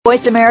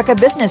Voice America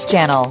Business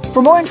Channel.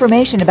 For more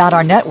information about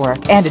our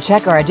network and to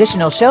check our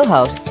additional show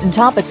hosts and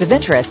topics of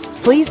interest,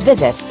 please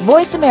visit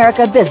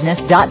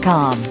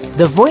voiceamericabusiness.com.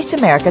 The Voice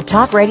America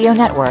Talk Radio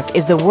Network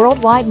is the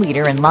worldwide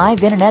leader in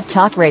live Internet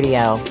talk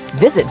radio.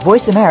 Visit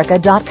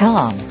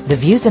voiceamerica.com. The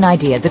views and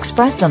ideas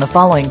expressed on the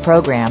following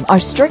program are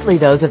strictly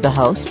those of the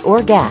host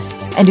or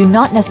guests and do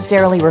not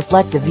necessarily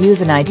reflect the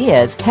views and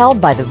ideas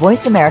held by the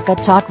Voice America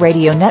Talk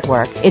Radio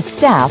Network, its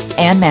staff,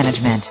 and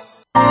management.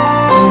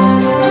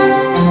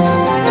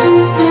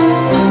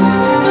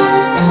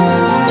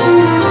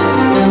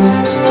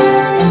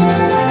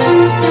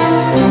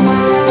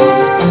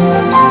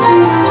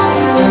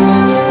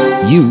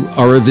 You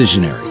are a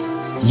visionary.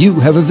 You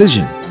have a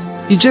vision.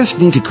 You just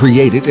need to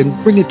create it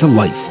and bring it to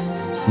life.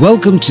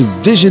 Welcome to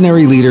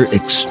Visionary Leader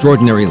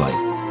Extraordinary Life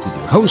with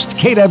your host,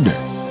 Kate Ebner.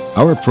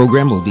 Our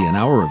program will be an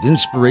hour of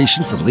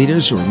inspiration from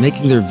leaders who are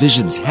making their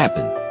visions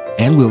happen,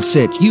 and will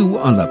set you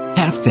on the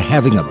path to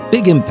having a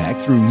big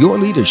impact through your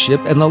leadership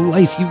and the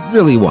life you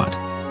really want.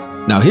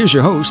 Now here's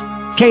your host,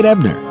 Kate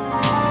Ebner.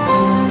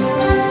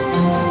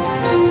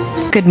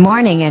 Good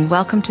morning and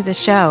welcome to the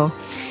show.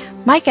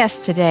 My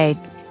guest today,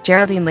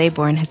 Geraldine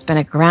Laybourne, has been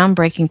a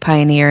groundbreaking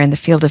pioneer in the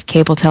field of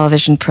cable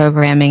television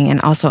programming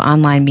and also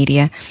online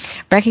media.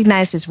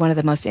 Recognized as one of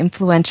the most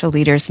influential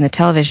leaders in the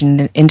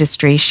television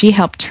industry, she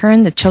helped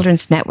turn the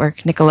children's network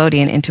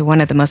Nickelodeon into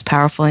one of the most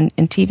powerful in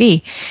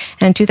TV.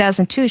 And in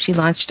 2002, she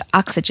launched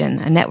Oxygen,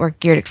 a network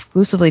geared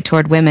exclusively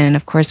toward women. And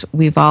of course,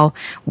 we've all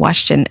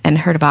watched and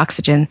heard of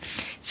Oxygen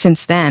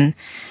since then.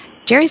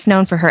 Gerry's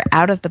known for her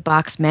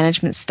out-of-the-box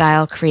management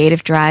style,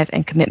 creative drive,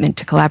 and commitment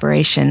to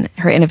collaboration.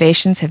 Her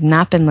innovations have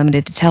not been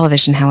limited to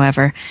television,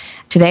 however.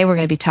 Today we're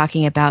going to be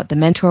talking about the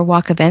Mentor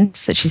Walk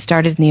events that she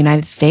started in the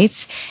United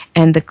States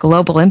and the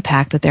global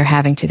impact that they're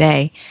having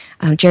today.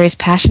 Gerry's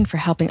passion for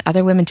helping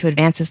other women to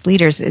advance as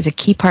leaders is a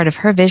key part of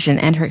her vision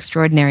and her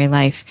extraordinary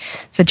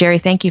life. So, Gerry,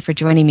 thank you for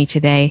joining me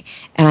today,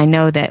 and I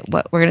know that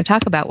what we're going to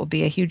talk about will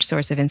be a huge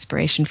source of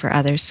inspiration for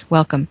others.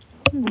 Welcome.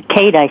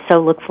 Kate, I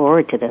so look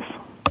forward to this.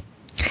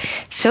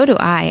 So do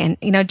I. And,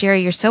 you know,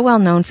 Gerry, you're so well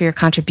known for your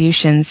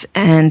contributions,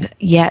 and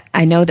yet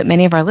I know that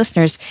many of our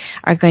listeners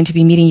are going to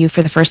be meeting you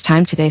for the first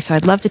time today, so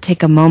I'd love to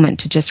take a moment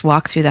to just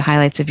walk through the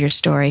highlights of your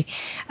story.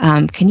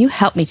 Can you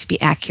help me to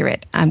be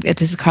accurate?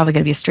 This is probably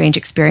going to be a strange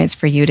experience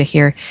for you to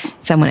hear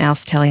someone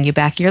else telling you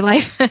back your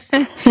life,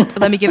 but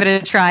let me give it a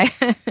try.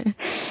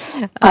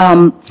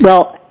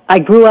 Well, I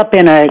grew up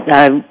in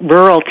a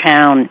rural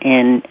town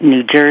in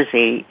New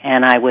Jersey,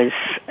 and I was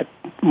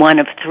one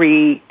of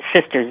three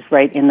sisters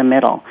right in the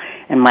middle.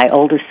 And my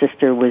older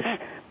sister was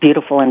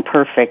beautiful and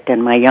perfect,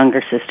 and my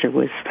younger sister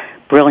was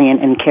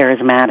brilliant and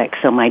charismatic.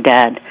 So my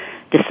dad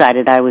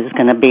decided I was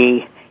going to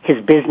be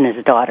his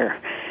business daughter.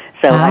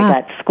 So I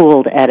got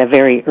schooled at a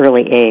very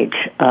early age.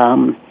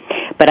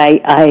 But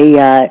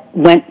I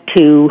went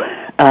to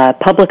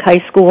public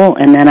high school,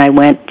 and then I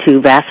went to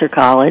Vassar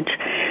College,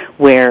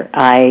 where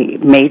I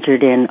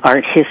majored in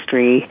art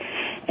history,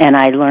 and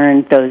I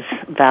learned those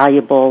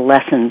valuable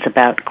lessons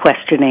about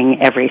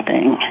questioning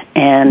everything.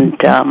 And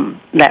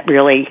that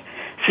really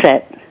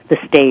set the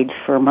stage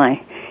for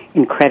my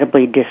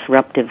incredibly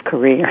disruptive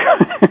career.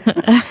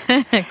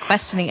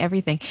 Questioning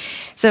everything.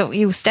 So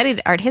you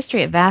studied art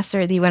history at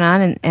Vassar. You went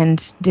on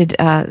and did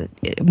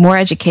more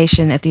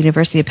education at the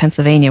University of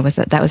Pennsylvania.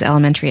 That was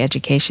elementary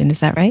education,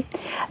 is that right?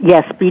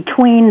 Yes.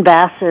 Between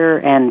Vassar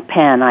and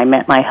Penn, I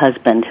met my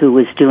husband, who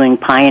was doing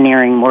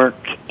pioneering work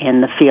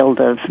in the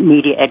field of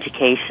media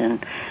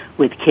education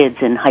with kids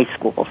in high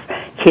schools,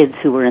 kids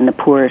who were in the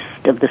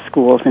poorest of the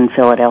schools in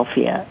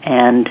Philadelphia.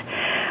 And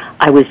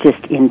I was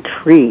just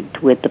intrigued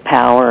with the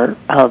power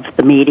of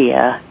the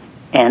media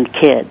and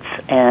kids,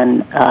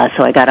 and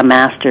so I got a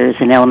master's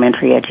in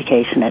elementary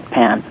education at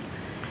Penn.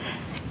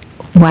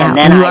 Wow!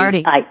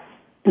 And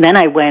then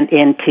I went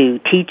into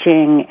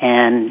teaching,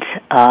 and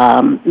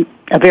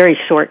a very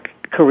short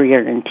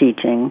career in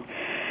teaching,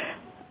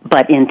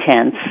 but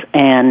intense,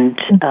 and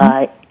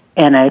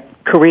a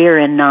career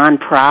in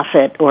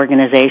nonprofit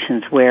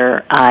organizations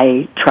where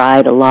I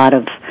tried a lot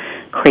of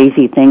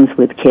crazy things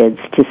with kids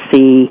to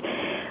see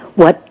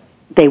what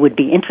they would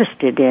be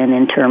interested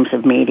in terms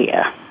of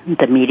media,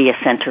 the Media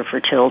Center for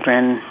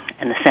Children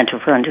and the Center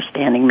for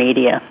Understanding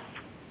Media.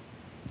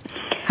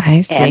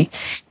 I see.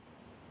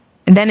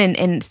 And then in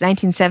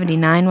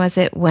 1979, was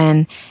it,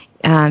 when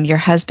your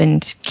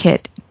husband,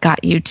 Kit,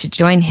 got you to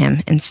join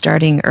him in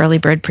starting Early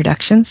Bird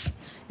Productions?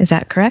 Is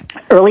that correct?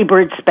 Early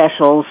Bird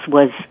Specials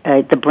was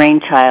the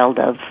brainchild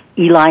of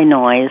Eli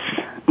Noyes,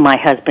 my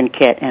husband,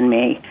 Kit, and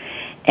me.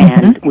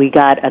 And we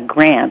got a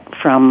grant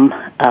from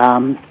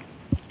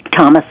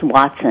Thomas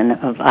Watson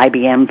of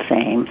IBM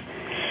fame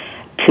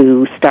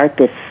to start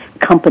this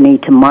company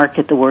to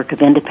market the work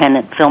of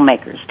independent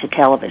filmmakers to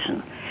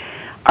television.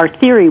 Our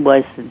theory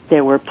was that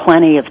there were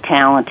plenty of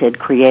talented,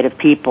 creative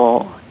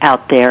people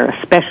out there,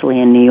 especially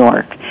in New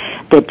York,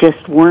 that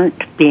just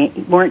weren't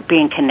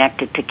being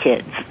connected to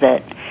kids,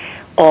 that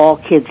all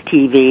kids'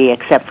 TV,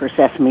 except for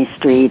Sesame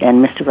Street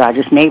and Mr.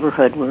 Rogers'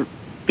 Neighborhood, were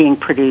being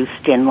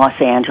produced in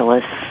Los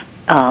Angeles,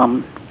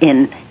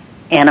 in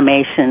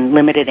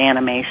limited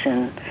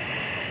animation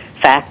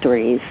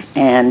factories,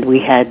 and we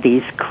had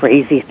these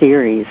crazy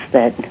theories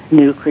that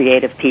new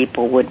creative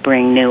people would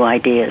bring new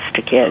ideas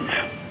to kids.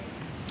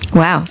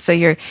 Wow. So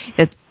you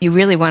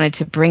really wanted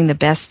to bring the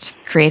best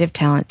creative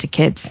talent to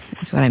kids,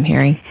 is what I'm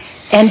hearing.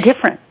 And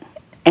different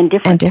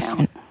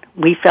talent.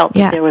 We felt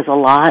that there was a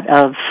lot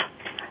of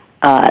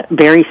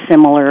very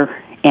similar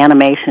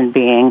animation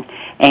being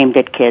aimed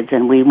at kids,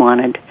 and we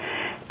wanted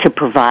to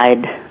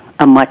provide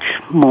a much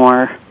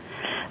more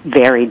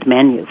varied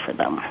menu for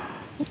them.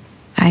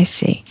 I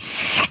see.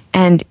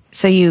 And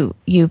so you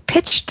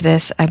pitched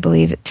this, I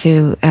believe,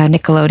 to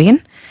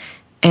Nickelodeon,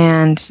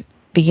 and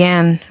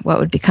began what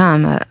would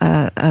become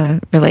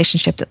a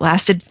relationship that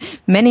lasted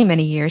many,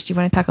 many years. Do you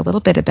want to talk a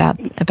little bit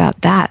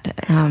about that?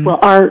 Well,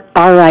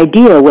 our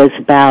idea was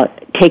about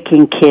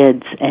taking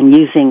kids and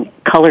using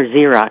color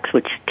Xerox,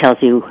 which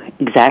tells you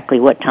exactly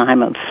what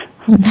time of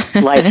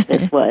life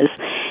this was,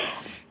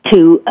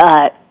 to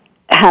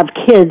have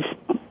kids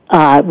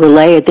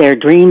relay their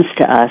dreams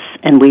to us,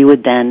 and we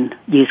would then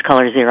use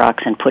color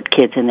Xerox and put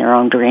kids in their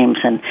own dreams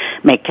and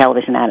make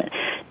television out of it.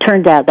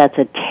 Turned out that's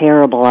a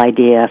terrible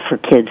idea for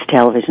kids'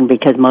 television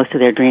because most of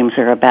their dreams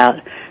are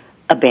about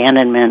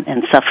abandonment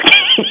and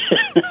suffocation.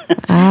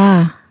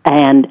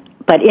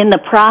 But in the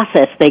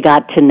process, they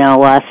got to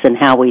know us and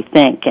how we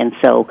think, and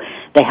so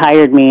they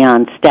hired me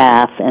on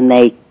staff, and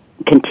they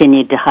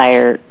continued to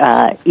hire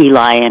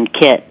Eli and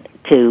Kit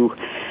to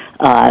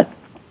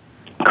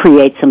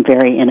create some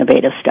very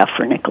innovative stuff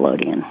for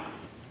Nickelodeon.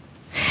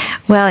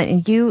 Well,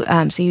 you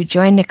so you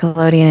joined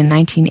Nickelodeon in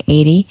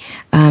 1980,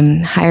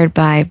 hired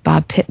by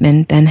Bob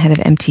Pittman, then head of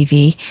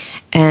MTV,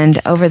 and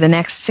over the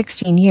next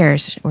 16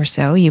 years or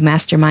so, you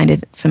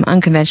masterminded some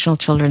unconventional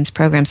children's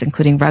programs,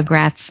 including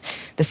Rugrats,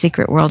 The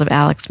Secret World of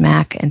Alex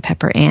Mack, and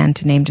Pepper Ann,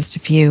 to name just a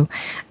few.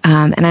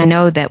 And I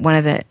know that one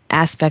of the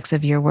aspects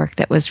of your work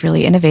that was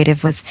really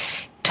innovative was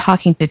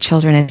talking to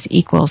children as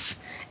equals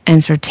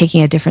and sort of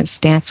taking a different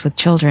stance with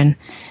children.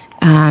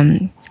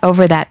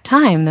 Over that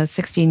time, those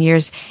 16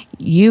 years,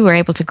 you were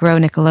able to grow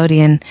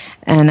Nickelodeon,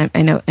 and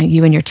I know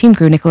you and your team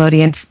grew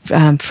Nickelodeon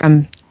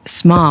from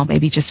small,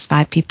 maybe just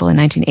 5 people in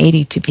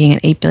 1980, to being an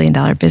 $8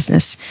 billion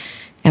business.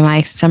 Am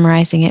I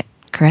summarizing it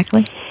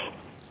correctly?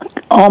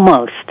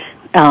 Almost.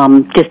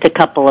 Just a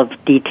couple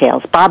of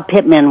details. Bob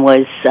Pittman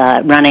was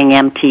running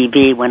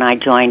MTV when I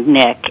joined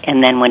Nick,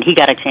 and then when he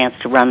got a chance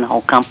to run the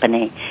whole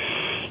company,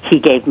 he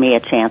gave me a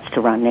chance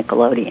to run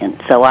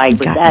Nickelodeon. So I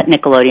was at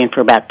Nickelodeon for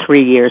about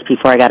 3 years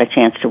before I got a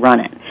chance to run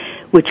it,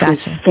 which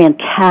was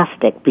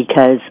fantastic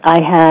because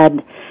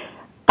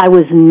I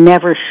was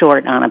never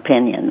short on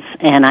opinions,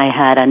 and I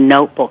had a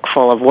notebook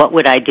full of what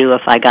would I do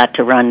if I got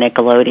to run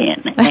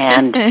Nickelodeon.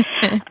 And,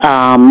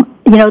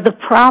 the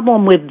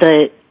problem with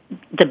the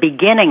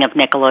beginning of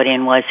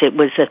Nickelodeon was it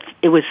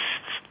was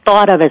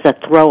thought of as a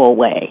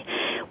throwaway.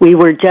 We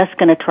were just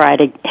going to try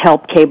to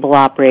help cable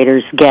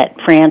operators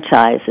get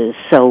franchises,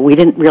 so we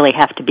didn't really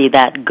have to be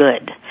that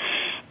good.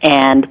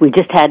 And we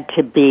just had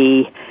to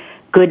be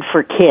good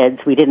for kids.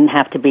 We didn't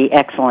have to be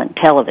excellent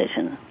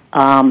television.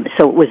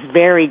 So it was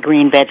very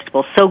green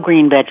vegetables, so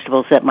green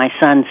vegetables that my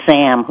son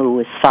Sam, who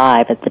was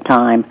 5 at the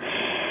time,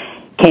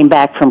 came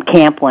back from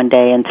camp one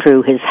day and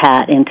threw his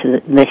hat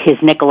his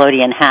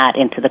Nickelodeon hat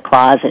into the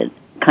closet,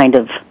 kind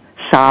of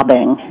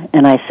sobbing.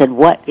 And I said,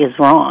 "What is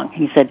wrong?"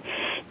 He said,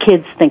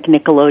 "Kids think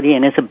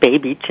Nickelodeon is a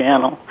baby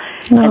channel."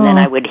 Oh. And then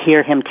I would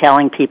hear him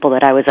telling people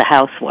that I was a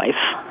housewife.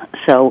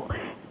 So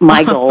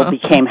my goal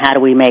became, how do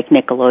we make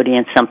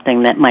Nickelodeon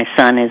something that my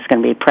son is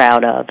going to be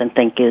proud of and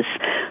think is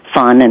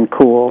fun and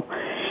cool?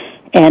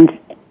 And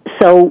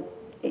so,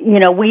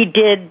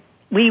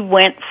 we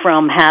went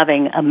from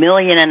having 1.5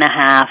 million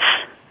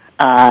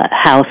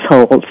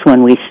households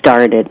when I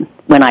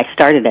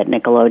started at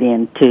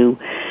Nickelodeon, to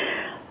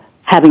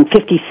having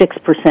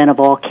 56% of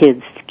all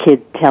kid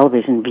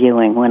television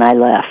viewing when I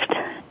left.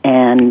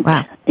 And,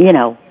 wow.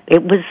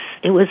 It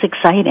was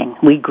exciting.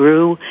 We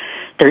grew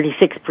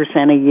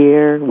 36% a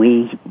year.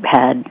 We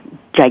had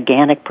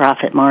gigantic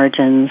profit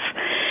margins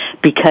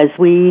because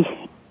we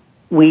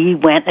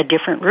went a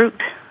different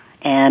route.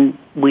 And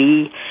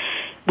we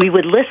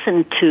would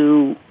listen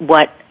to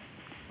what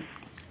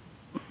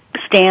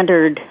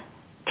standard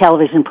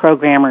television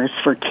programmers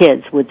for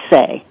kids would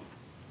say.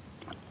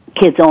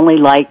 Kids only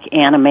like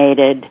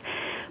animated,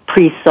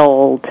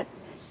 pre-sold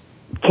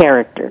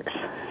characters.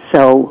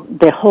 So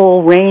the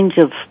whole range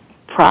of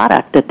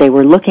product that they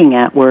were looking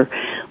at were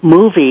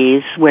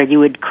movies where you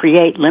would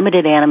create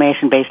limited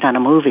animation based on a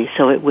movie,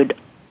 so it would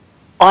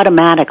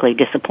automatically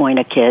disappoint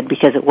a kid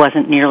because it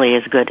wasn't nearly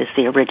as good as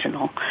the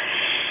original.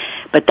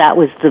 But that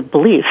was the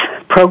belief.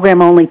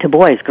 Program only to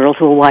boys. Girls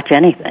will watch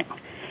anything.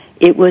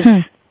 It was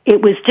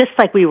just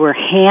like we were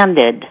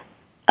handed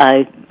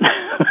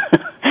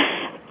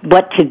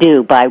what to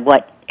do by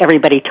what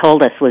everybody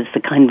told us was the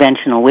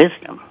conventional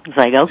wisdom. It's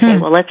like, okay,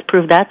 well, let's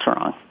prove that's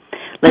wrong.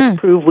 Let's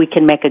prove we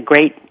can make a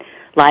great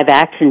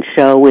live-action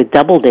show with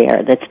Double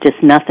Dare that's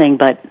just nothing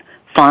but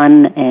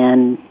fun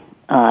and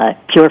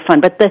pure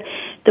fun. But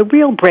the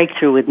real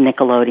breakthrough with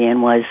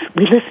Nickelodeon was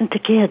we listened to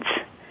kids.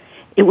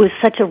 it was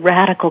such a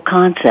radical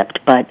concept,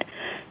 but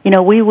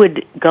we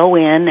would go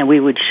in and we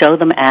would show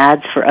them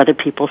ads for other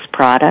people's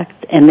products,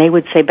 and they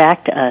would say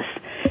back to us,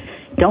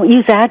 don't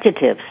use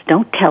adjectives.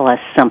 Don't tell us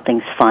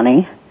something's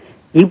funny.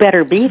 You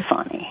better be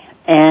funny.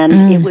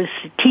 And it was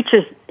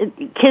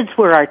kids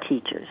were our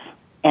teachers,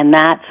 and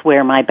that's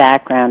where my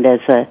background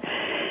as a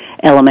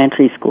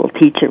elementary school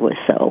teacher was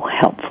so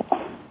helpful.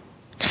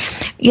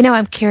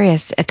 I'm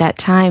curious, at that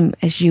time,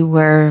 as you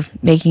were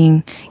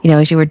making,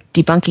 as you were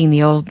debunking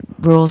the old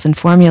rules and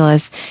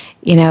formulas,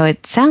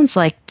 it sounds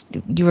like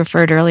you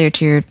referred earlier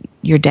to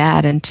your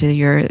dad and to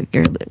your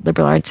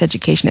liberal arts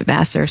education at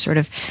Vassar, sort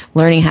of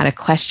learning how to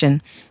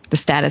question the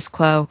status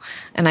quo.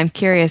 And I'm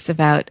curious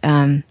about,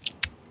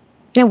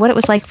 what it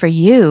was like for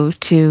you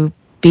to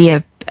be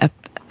a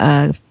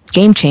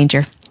game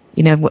changer.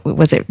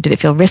 Was it? Did it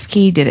feel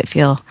risky? Did it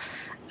feel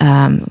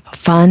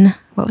fun?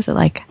 What was it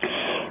like?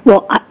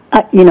 Well,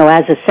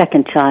 as a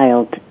second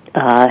child,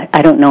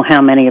 I don't know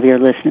how many of your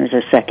listeners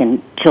are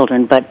second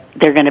children, but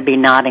they're going to be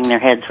nodding their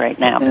heads right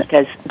now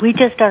because we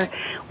just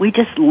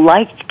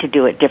like to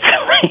do it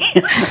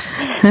differently.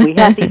 We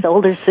have these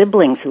older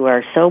siblings who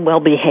are so well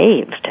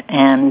behaved,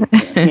 and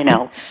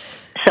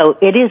so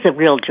it is a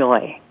real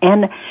joy.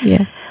 And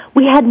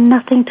we had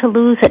nothing to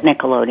lose at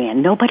Nickelodeon.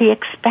 Nobody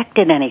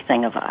expected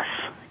anything of us.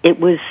 It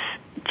was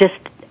just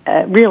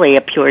really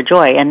a pure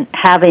joy. And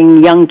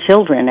having young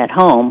children at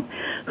home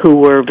who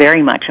were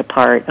very much a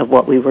part of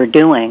what we were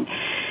doing.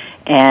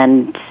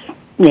 And,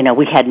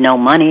 we had no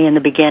money in the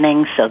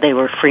beginning, so they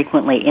were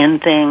frequently in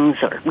things,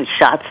 or we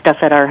shot stuff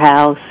at our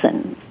house.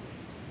 And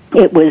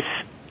it was,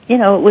 it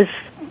was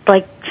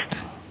like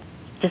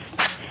just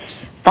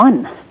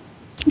fun.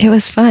 It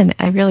was fun.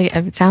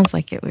 It sounds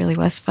like it really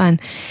was fun.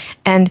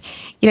 And,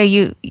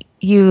 you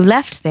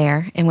left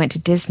there and went to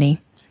Disney.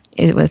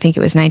 I think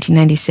it was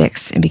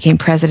 1996, and became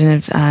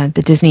president of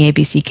the Disney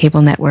ABC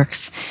cable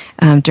networks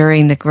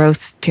during the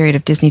growth period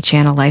of Disney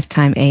Channel,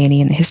 Lifetime, A&E,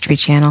 and the History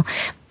Channel.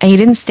 And you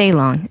didn't stay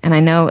long. And I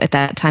know at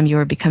that time you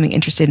were becoming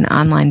interested in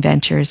online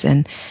ventures,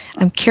 and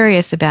I'm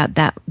curious about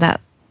that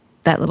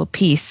little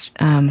piece.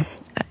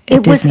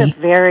 It was a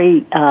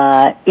very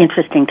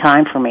interesting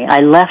time for me.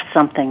 I left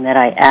something that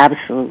I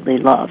absolutely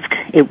loved.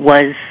 It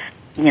was,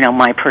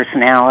 my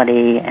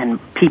personality and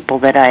people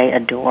that I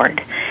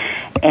adored.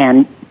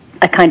 And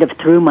I kind of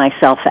threw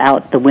myself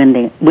out the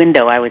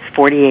window. I was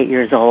 48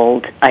 years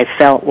old. I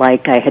felt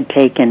like I had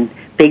taken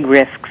big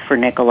risks for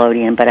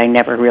Nickelodeon, but I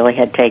never really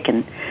had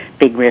taken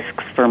big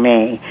risks for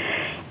me.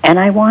 And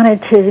I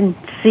wanted to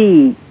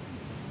see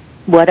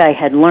what I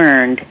had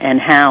learned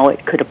and how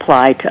it could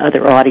apply to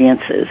other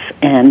audiences.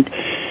 And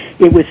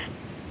it was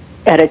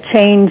at a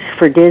change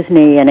for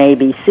Disney and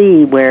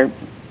ABC, where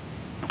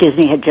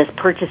Disney had just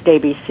purchased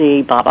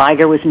ABC. Bob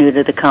Iger was new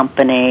to the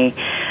company.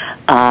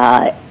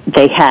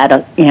 They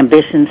had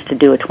ambitions to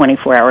do a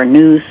 24-hour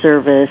news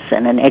service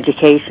and an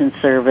education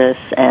service,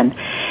 and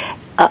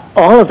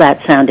all of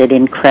that sounded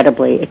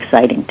incredibly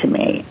exciting to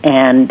me.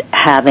 And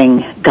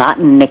having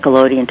gotten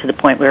Nickelodeon to the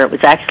point where it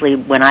was actually,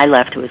 when I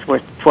left, it was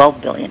worth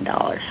 $12 billion.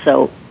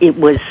 So it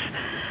was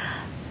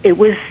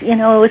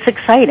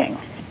exciting.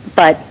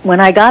 But when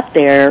I got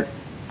there,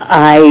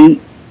 I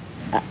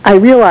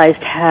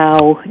realized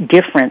how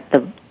different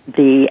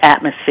the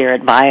atmosphere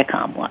at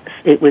Viacom was.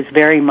 It was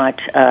very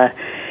much a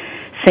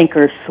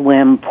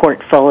sink-or-swim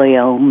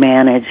portfolio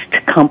managed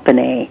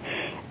company.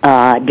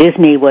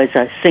 Disney was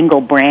a single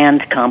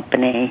brand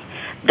company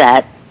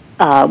that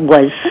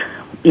was,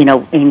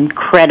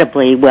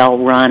 incredibly well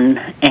run,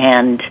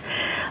 and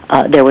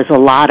there was a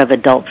lot of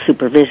adult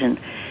supervision.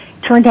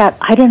 Turned out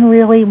I didn't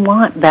really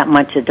want that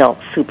much adult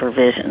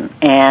supervision,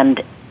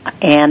 and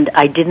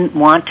I didn't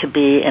want to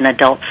be an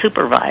adult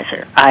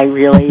supervisor. I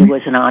really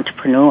was an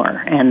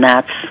entrepreneur, and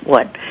that's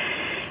what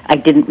I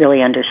didn't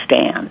really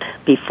understand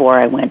before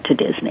I went to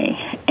Disney.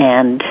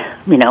 And,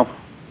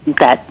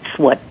 that's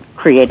what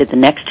created the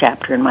next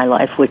chapter in my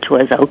life, which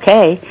was,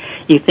 okay,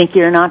 you think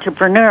you're an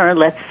entrepreneur,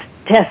 let's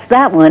test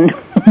that one.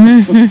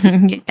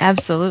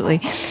 Absolutely.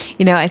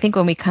 I think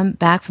when we come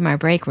back from our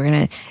break,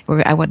 I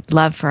would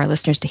love for our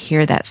listeners to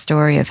hear that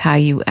story of how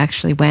you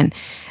actually went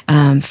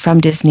from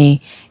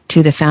Disney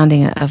to the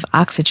founding of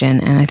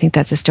Oxygen. And I think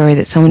that's a story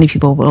that so many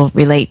people will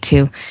relate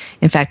to.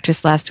 In fact,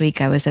 just last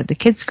week I was at the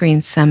Kids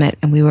Screen Summit,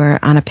 and we were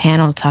on a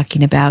panel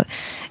talking about,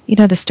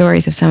 the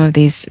stories of some of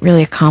these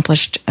really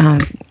accomplished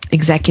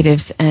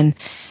executives. And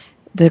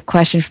the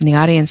question from the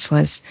audience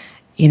was,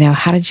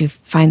 how did you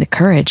find the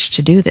courage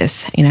to do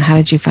this? How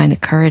did you find the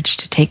courage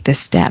to take this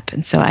step?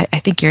 And so I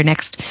think your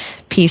next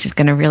piece is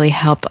going to really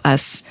help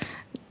us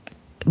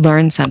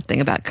learn something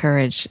about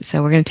courage.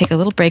 So we're going to take a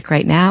little break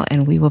right now,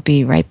 and we will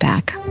be right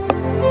back.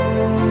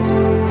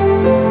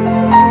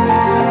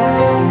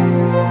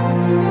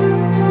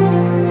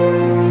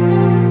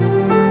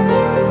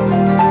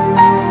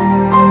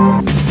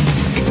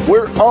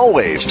 We're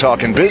always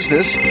talking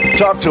business.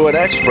 Talk to an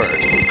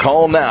expert.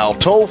 Call now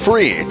toll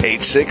free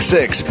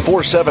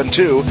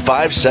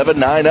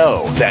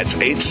 866-472-5790. That's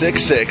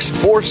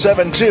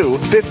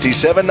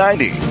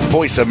 866-472-5790.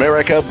 Voice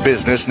America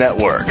Business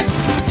Network.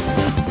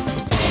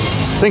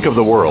 Think of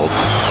the world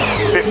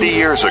 50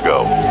 years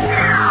ago.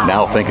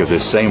 Now think of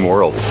this same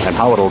world and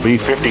how it'll be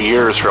 50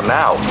 years from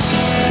now.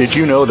 Did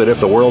you know that if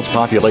the world's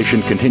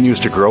population continues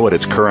to grow at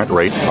its current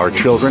rate, our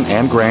children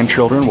and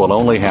grandchildren will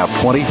only have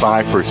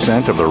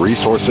 25% of the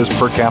resources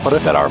per capita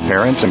that our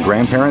parents and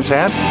grandparents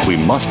had? We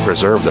must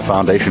preserve the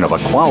foundation of a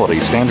quality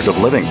standard of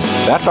living.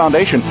 That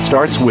foundation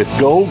starts with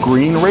Go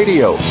Green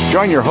Radio.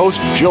 Join your host,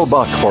 Jill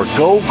Buck, for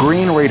Go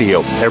Green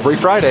Radio every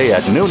Friday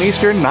at noon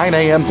Eastern, 9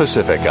 a.m.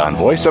 Pacific on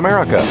Voice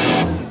America.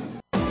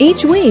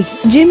 Each week,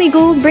 Jimmy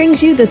Gould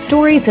brings you the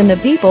stories and the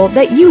people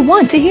that you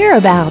want to hear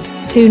about.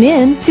 Tune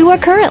in to Our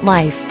Current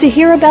Life to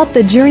hear about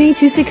the journey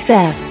to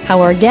success,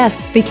 how our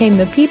guests became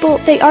the people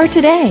they are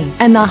today,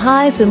 and the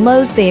highs and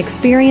lows they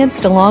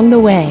experienced along the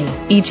way.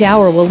 Each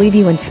hour will leave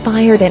you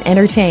inspired and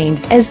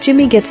entertained as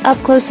Jimmy gets up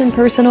close and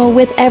personal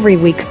with every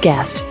week's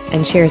guest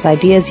and shares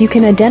ideas you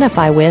can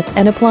identify with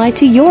and apply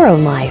to your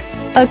own life.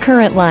 A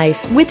Current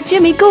Life with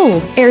Jimmy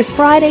Gould airs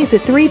Fridays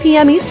at 3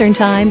 p.m. Eastern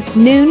Time,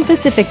 noon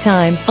Pacific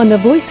Time on the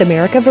Voice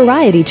America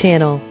Variety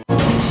Channel.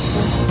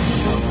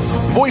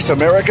 Voice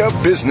America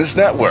Business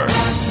Network,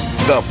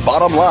 the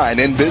bottom line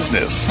in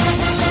business.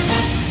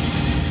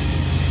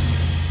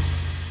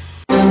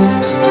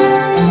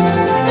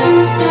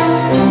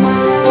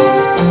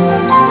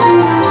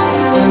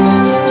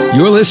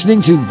 You're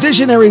listening to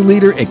Visionary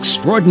Leader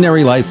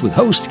Extraordinary Life with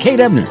host Kate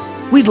Ebner.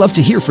 We'd love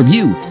to hear from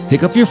you.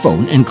 Pick up your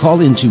phone and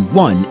call into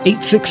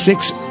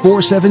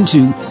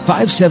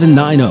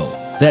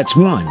 1-866-472-5790. That's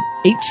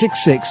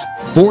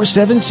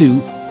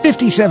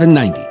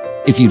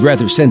 1-866-472-5790. If you'd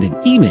rather send an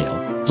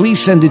email,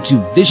 please send it to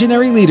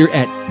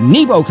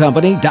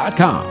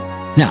visionaryleader@nebocompany.com.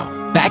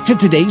 Now, back to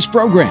today's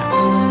program.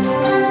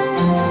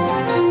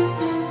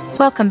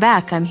 Welcome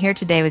back. I'm here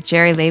today with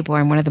Gerry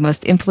Laybourne, one of the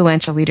most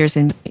influential leaders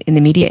in the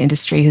media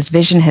industry, whose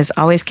vision has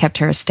always kept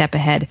her a step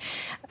ahead.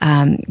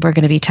 We're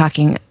going to be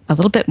talking a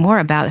little bit more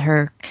about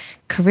her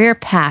career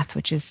path,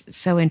 which is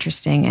so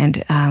interesting,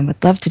 and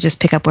would love to just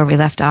pick up where we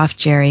left off,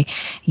 Gerry.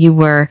 You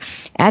were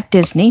at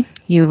Disney.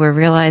 You were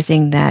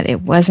realizing that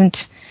it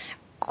wasn't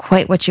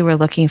quite what you were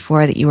looking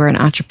for, that you were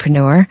an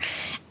entrepreneur.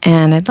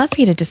 And I'd love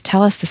for you to just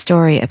tell us the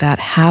story about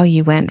how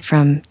you went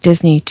from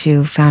Disney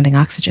to founding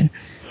Oxygen.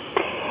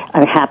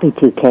 I'm happy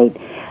to, Kate.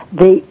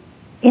 The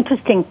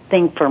interesting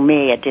thing for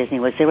me at Disney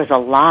was there was a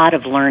lot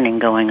of learning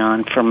going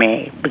on for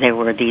me. There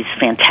were these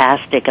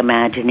fantastic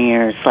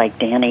Imagineers like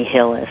Danny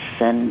Hillis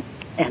and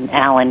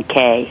Alan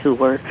Kay, who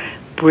were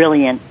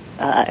brilliant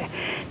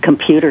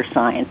computer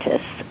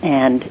scientists.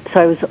 And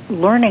so I was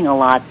learning a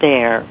lot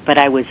there, but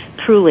I was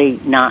truly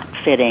not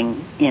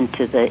fitting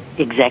into the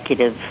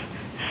executive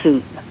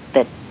suit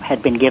that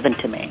had been given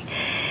to me.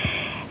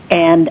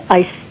 And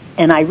I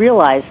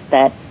realized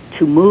that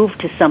to move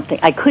to something,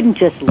 I couldn't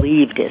just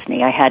leave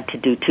Disney. I had to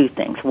do two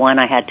things. One,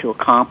 I had to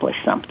accomplish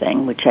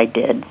something, which I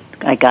did.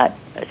 I got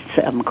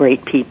some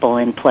great people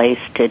in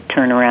place to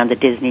turn around the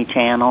Disney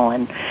Channel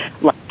and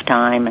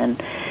Lifetime, and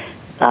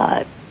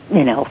I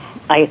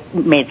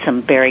made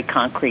some very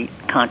concrete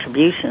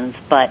contributions,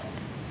 but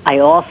I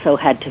also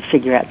had to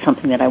figure out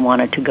something that I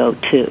wanted to go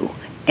to.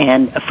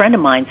 And a friend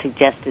of mine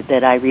suggested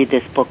that I read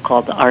this book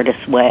called The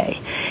Artist's Way,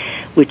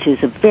 which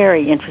is a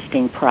very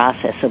interesting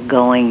process of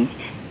going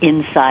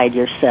inside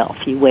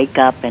yourself. You wake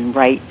up and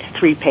write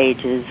 3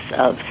 pages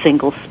of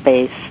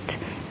single-spaced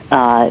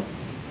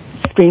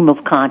stream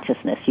of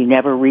consciousness. You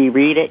never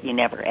reread it, you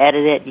never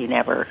edit it, you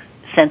never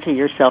censor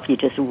yourself, you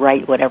just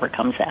write whatever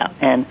comes out.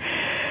 And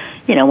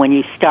when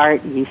you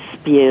start, you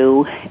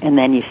spew, and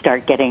then you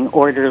start getting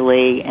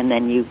orderly, and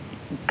then you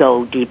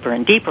go deeper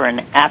and deeper.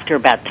 And after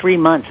about 3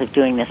 months of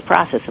doing this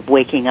process of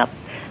waking up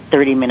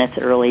 30 minutes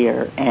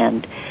earlier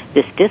and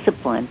this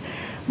discipline,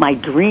 my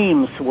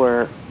dreams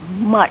were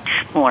much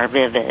more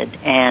vivid,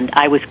 and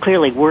I was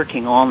clearly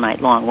working all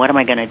night long. What am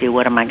I going to do?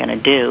 What am I going to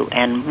do?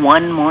 And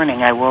one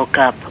morning I woke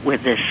up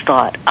with this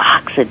thought,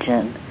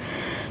 oxygen.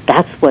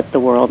 That's what the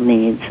world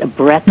needs, a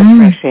breath of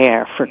fresh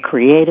air for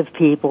creative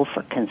people,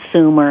 for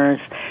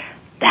consumers.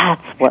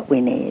 That's what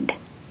we need.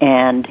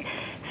 And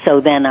so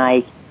then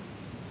I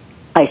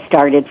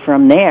started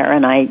from there,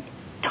 and I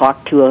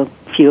talked to a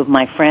few of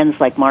my friends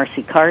like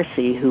Marcy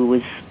Carsey, who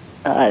was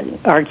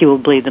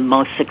arguably the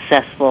most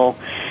successful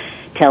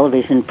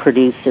television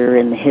producer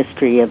in the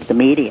history of the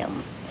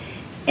medium.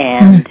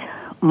 And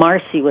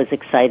Marcy was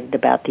excited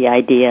about the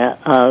idea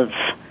of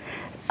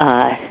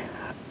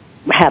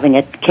having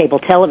a cable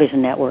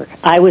television network.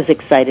 I was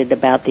excited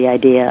about the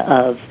idea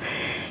of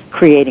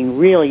creating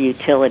real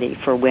utility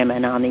for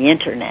women on the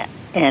Internet.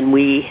 And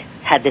we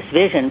had this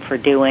vision for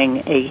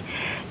doing a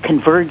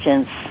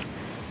convergence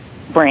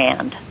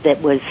brand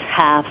that was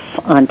half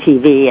on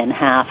TV and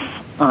half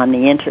on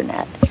the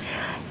Internet.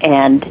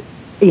 And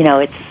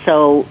it's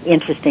so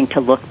interesting to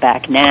look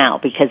back now,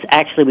 because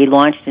actually we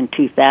launched in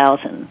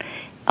 2000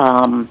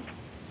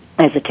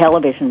 as a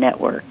television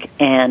network,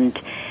 and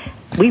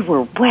we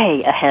were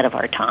way ahead of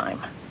our time.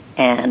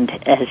 And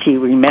as you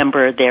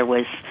remember, there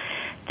was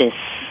this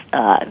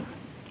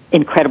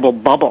incredible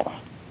bubble.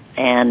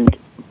 And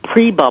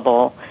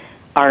pre-bubble,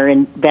 our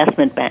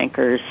investment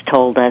bankers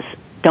told us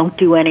don't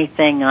do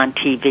anything on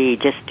TV,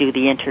 just do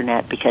the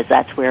internet because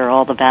that's where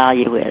all the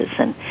value is.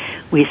 And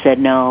we said,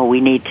 no,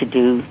 we need to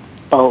do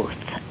both.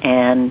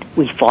 And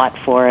we fought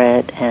for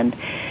it. And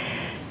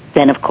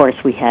then, of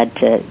course, we had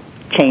to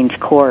change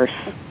course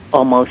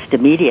almost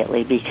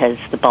immediately because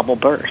the bubble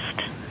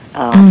burst.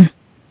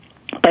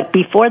 But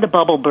before the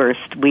bubble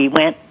burst,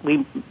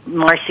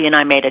 Marcy and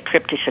I made a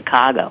trip to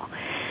Chicago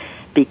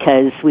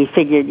because we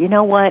figured, you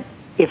know what,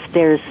 if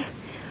there's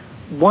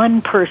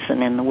one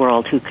person in the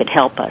world who could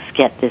help us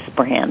get this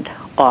brand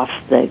off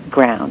the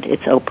ground,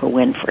 it's Oprah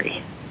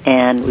Winfrey.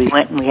 And we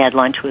went and we had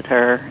lunch with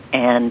her,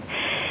 and,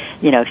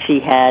 you know, she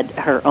had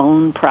her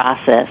own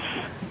process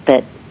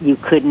that you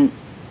couldn't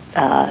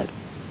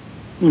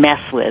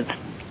mess with,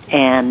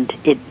 and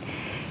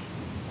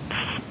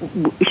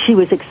she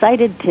was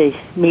excited to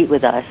meet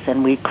with us,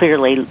 and we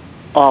clearly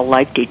all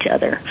liked each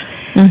other.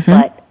 Mm-hmm.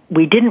 But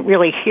we didn't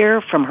really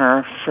hear from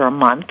her for a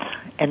month,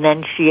 and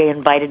then she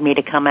invited me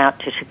to come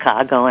out to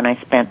Chicago, and I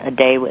spent a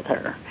day with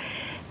her.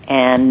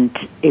 And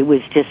it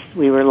was just,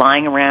 we were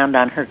lying around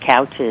on her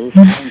couches,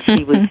 and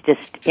she was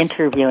just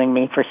interviewing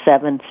me for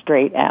 7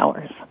 straight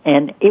hours.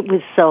 And it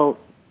was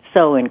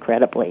so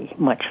incredibly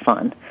much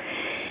fun.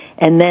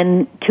 And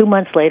then 2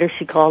 months later,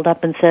 she called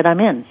up and said, I'm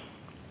in.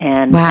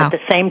 And wow. At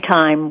the same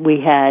time, we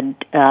had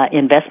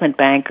investment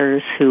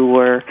bankers who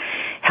were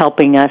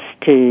helping us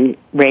to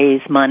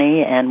raise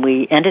money, and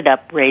we ended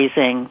up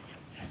raising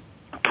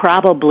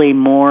probably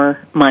more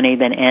money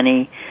than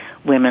any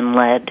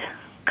women-led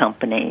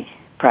company,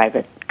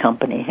 private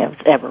company, has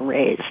ever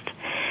raised.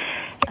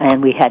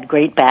 And we had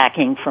great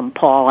backing from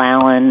Paul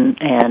Allen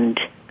and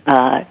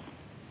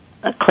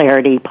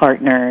Clarity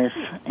Partners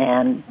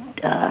and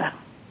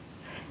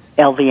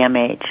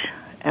LVMH.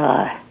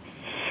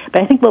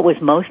 But I think what was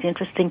most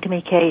interesting to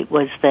me, Kate,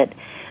 was that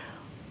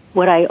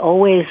what I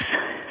always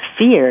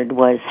feared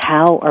was,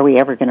 how are we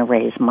ever going to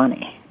raise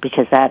money?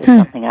 Because that is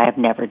something I have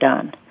never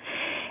done.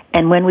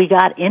 And when we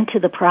got into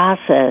the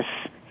process,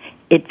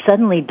 it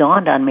suddenly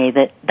dawned on me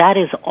that that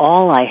is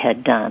all I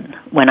had done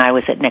when I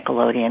was at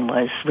Nickelodeon,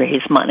 was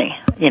raise money.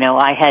 You know,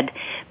 I had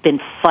been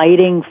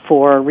fighting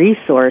for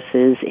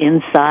resources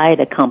inside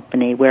a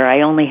company where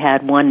I only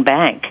had one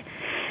bank.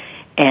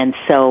 And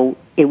so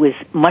it was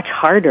much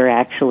harder,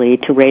 actually,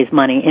 to raise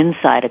money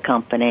inside a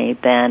company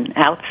than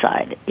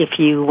outside. If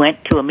you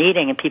went to a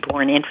meeting and people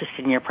weren't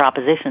interested in your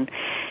proposition,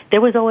 there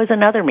was always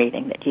another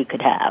meeting that you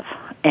could have.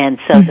 And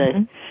so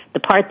the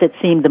part that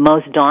seemed the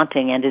most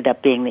daunting ended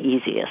up being the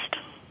easiest.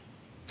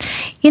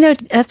 You know,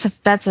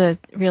 that's a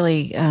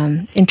really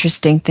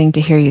interesting thing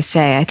to hear you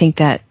say. I think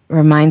that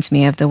reminds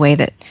me of the way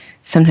that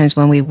sometimes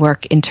when we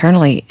work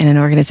internally in an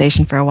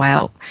organization for a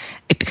while,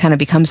 it kind of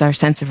becomes our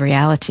sense of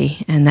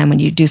reality. And then when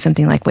you do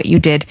something like what you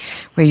did,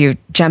 where you're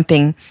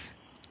jumping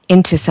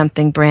into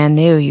something brand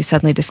new, you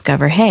suddenly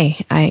discover,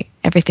 hey,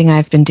 everything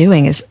I've been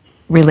doing is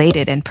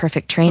related and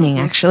perfect training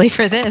actually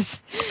for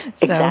this.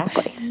 So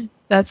exactly.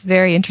 That's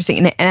very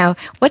interesting. Now,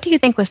 what do you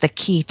think was the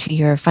key to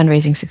your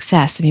fundraising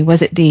success? I mean,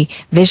 was it the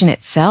vision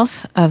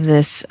itself of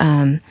this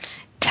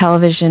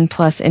television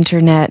plus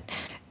internet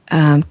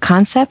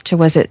concept, or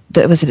was it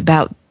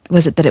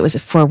that it was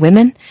for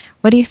women?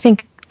 What do you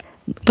think?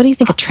 What do you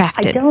think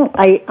attracted?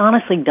 I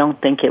honestly don't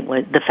think it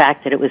was the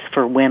fact that it was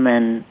for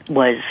women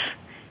was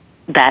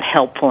that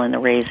helpful in the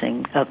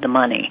raising of the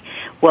money.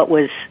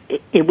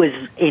 It was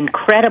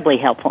incredibly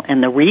helpful,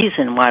 and the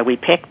reason why we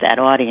picked that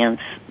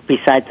audience,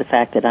 besides the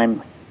fact that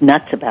I'm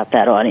nuts about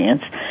that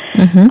audience,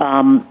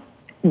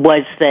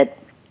 was that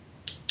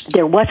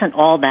there wasn't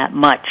all that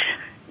much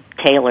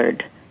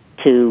tailored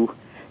to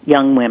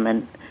young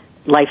women.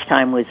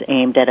 Lifetime was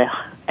aimed at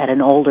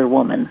an older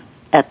woman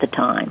at the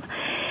time.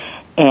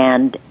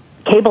 And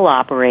cable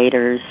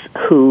operators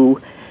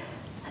who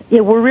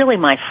were really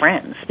my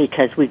friends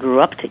because we grew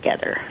up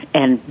together,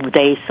 and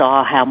they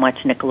saw how much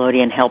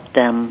Nickelodeon helped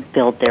them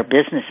build their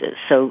businesses.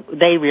 So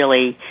they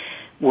really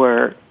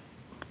were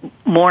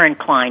more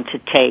inclined to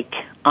take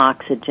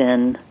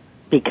Oxygen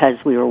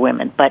because we were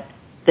women. But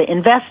the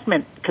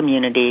investment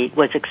community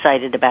was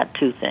excited about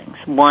 2 things.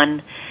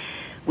 One,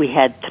 we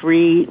had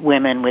 3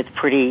 women with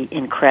pretty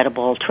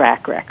incredible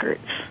track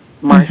records.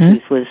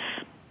 Marcy's was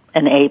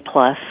an A+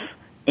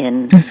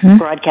 in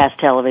broadcast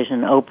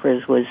television.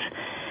 Oprah's was,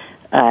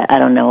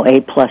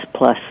 A++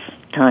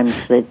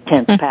 times the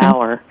 10th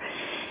power.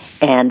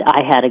 And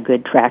I had a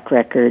good track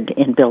record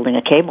in building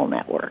a cable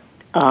network.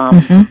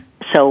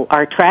 So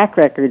our track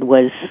record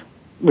was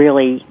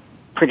really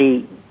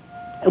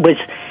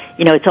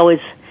it's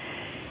always,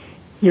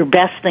 your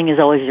best thing is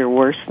always your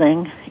worst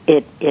thing.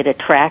 It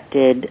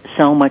attracted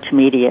so much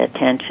media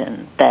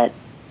attention that,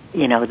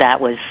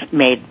 that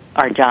made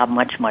our job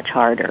much, much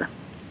harder.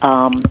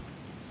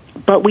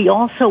 But we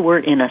also were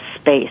in a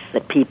space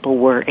that people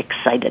were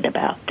excited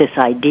about, this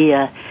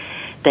idea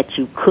that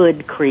you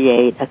could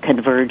create a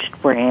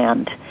converged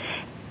brand.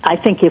 I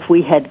think if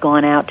we had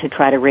gone out to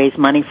try to raise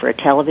money for a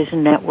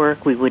television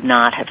network, we would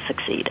not have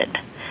succeeded.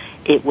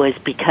 It was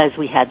because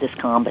we had this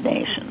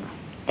combination.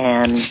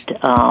 And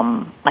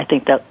I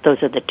think that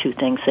those are the 2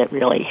 things that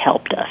really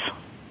helped us.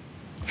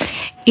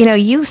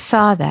 You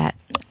saw that,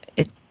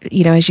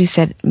 as you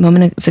said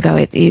moments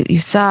ago, you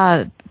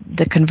saw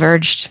the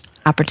converged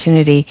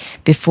opportunity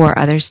before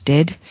others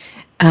did.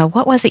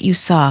 What was it you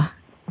saw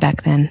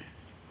back then?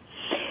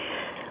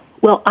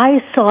 Well,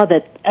 I saw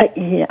that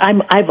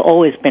I've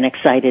always been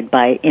excited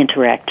by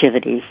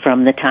interactivity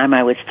from the time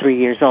I was 3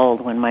 years old,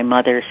 when my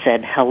mother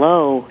said,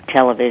 "Hello,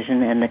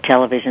 television," and the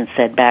television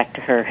said back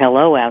to her,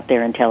 "Hello out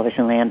there in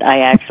television land." I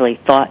actually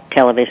thought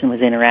television was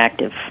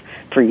interactive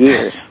for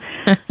years.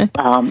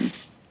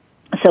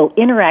 So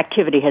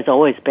interactivity has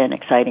always been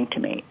exciting to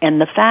me. And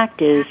the fact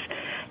is,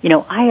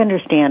 I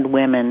understand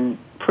women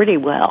pretty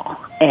well,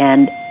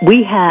 and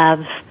we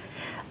have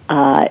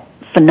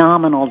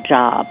phenomenal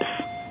jobs.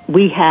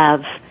 We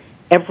have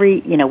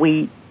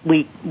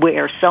we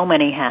wear so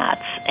many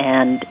hats,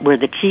 and we're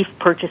the chief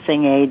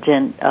purchasing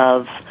agent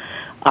of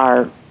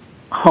our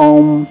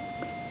home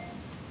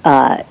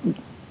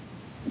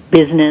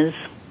business.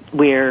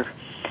 We're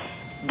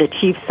the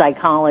chief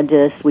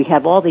psychologist. We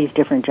have all these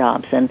different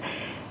jobs, and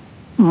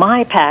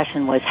my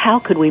passion was, how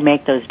could we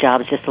make those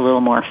jobs just a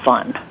little more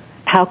fun?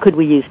 How could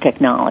we use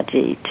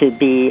technology to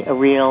be a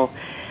real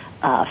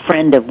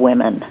friend of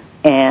women?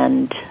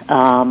 And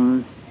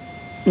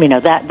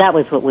that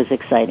was what was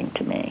exciting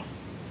to me.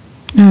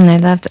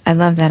 I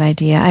love that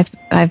idea.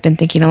 I've been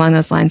thinking along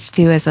those lines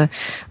too, as a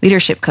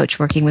leadership coach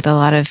working with a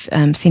lot of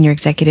senior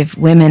executive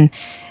women.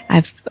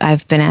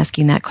 I've been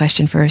asking that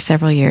question for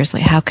several years,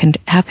 like how can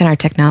our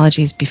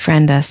technologies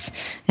befriend us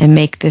and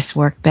make this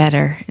work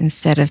better,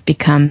 instead of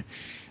become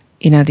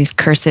these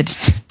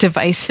cursed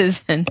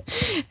devices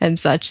and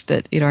such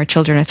that our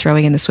children are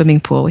throwing in the swimming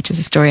pool, which is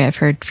a story I've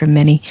heard from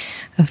many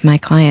of my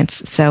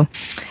clients. So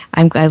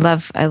I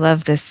love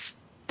this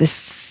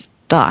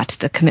thought,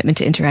 the commitment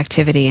to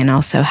interactivity, and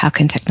also how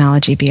can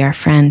technology be our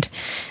friend.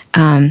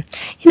 I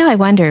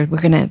wonder,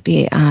 we're going to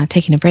be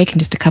taking a break in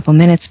just a couple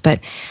minutes, but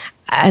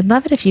I'd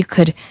love it if you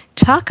could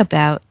talk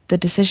about the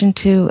decision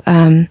to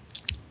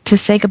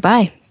say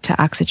goodbye to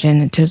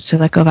Oxygen, to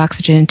let go of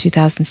Oxygen in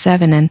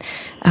 2007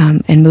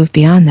 and move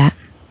beyond that.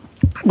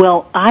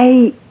 Well,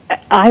 I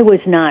was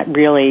not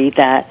really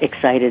that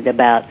excited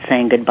about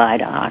saying goodbye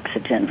to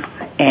Oxygen,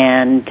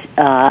 and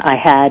I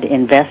had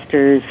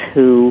investors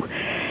who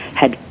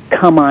had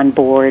come on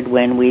board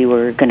when we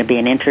were going to be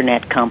an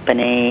internet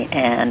company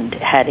and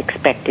had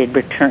expected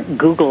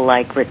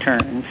Google-like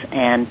returns.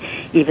 And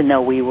even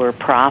though we were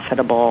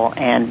profitable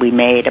and we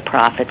made a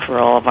profit for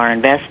all of our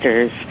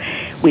investors,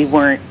 we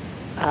weren't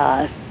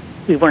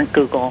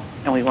Google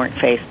and we weren't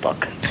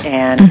Facebook.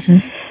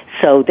 And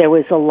so there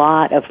was a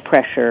lot of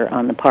pressure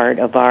on the part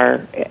of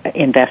our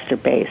investor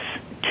base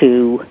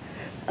to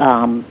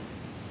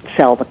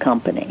sell the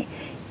company.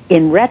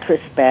 In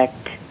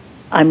retrospect,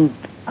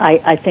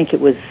 I think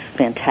it was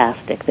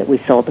fantastic that we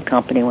sold the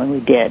company when we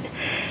did.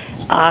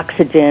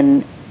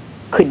 Oxygen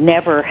could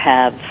never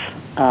have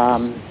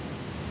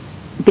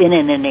been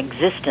in an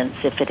existence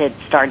if it had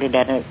started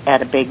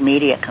at a big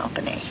media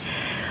company.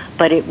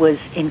 But it was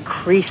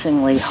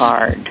increasingly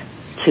hard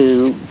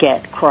to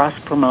get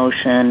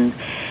cross-promotion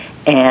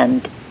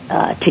and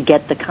to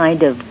get the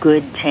kind of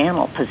good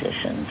channel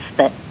positions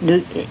that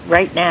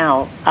right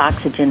now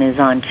Oxygen is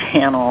on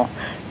channel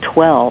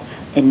 12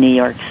 in New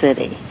York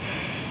City.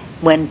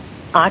 When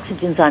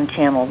Oxygen's on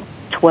channel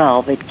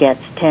 12, it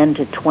gets 10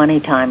 to 20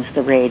 times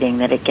the rating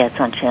that it gets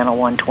on channel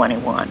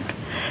 121.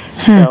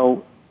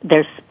 So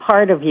there's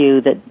part of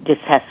you that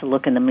just has to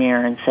look in the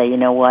mirror and say, you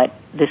know what,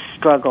 this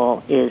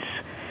struggle is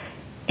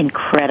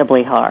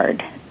incredibly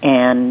hard,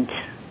 and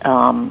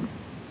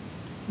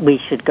we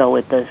should go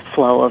with the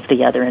flow of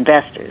the other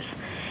investors.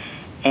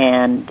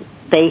 And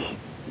they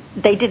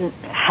didn't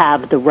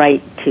have the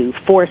right to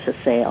force a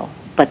sale,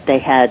 but they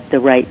had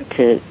the right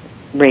to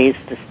raise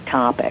this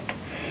topic.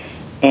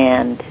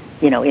 And,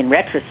 in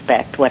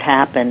retrospect, what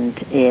happened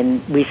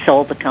we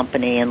sold the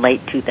company in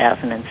late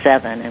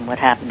 2007, and what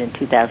happened in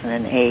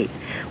 2008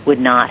 would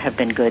not have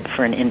been good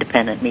for an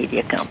independent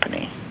media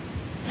company.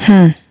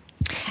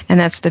 And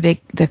that's the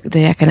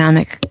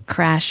economic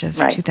crash of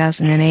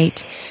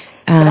 2008.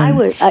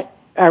 But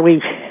are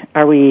we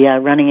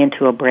running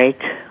into a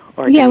break?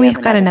 Or yeah, we've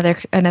got another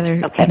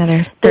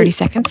 30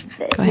 seconds.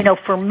 Go ahead.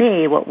 For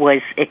me, what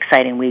was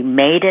exciting, we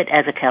made it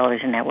as a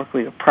television network.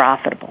 We were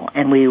profitable,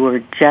 and we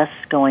were just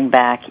going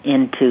back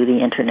into the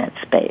internet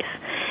space.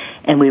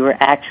 And we were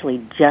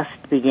actually just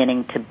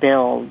beginning to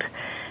build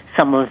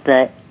some of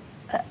the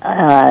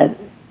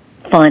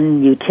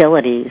fun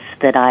utilities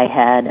that I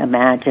had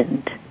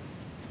imagined,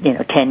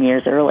 10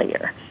 years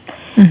earlier.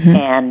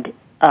 And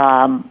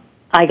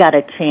I got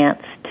a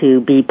chance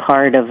to be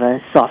part of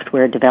a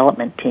software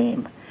development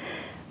team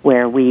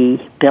where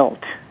we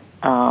built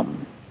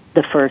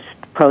the first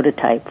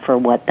prototype for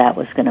what that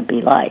was going to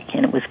be like.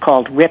 And it was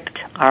called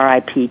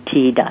RIPT.com.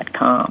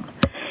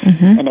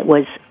 And it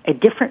was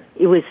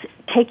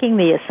taking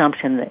the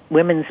assumption that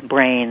women's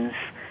brains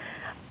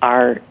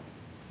are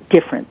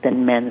different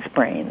than men's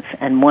brains.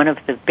 And one of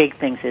the big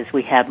things is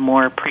we have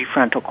more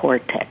prefrontal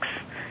cortex,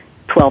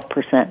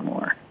 12%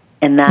 more.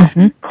 And that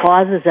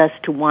causes us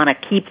to want to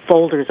keep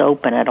folders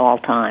open at all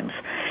times.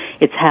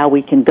 It's how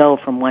we can go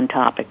from one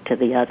topic to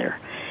the other.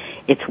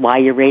 It's why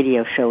your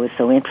radio show is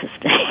so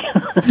interesting.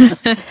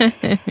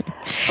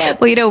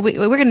 Well,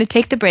 we're going to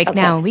take the break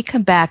now. When we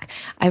come back,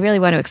 I really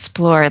want to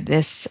explore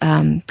this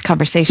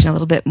conversation a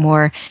little bit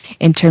more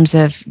in terms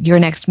of your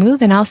next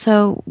move and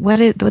also what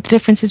the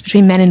difference is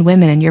between men and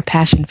women and your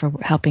passion for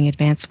helping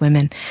advance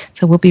women.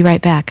 So we'll be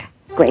right back.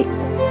 Great.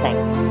 Thanks.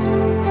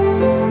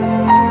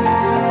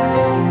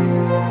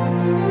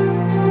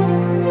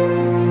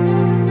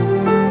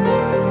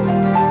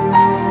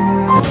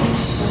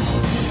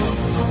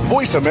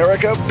 Voice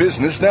America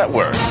Business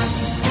Network,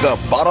 the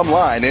bottom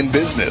line in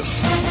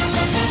business.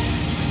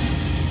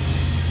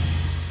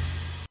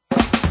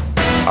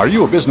 Are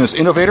you a business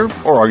innovator,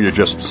 or are you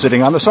just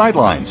sitting on the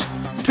sidelines?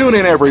 Tune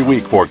in every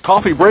week for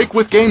Coffee Break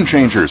with Game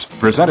Changers,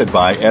 presented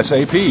by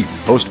SAP.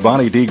 Host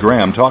Bonnie D.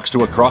 Graham talks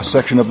to a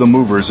cross-section of the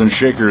movers and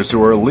shakers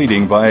who are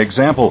leading by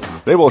example.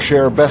 They will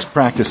share best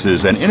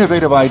practices and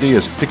innovative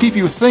ideas to keep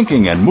you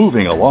thinking and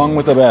moving along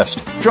with the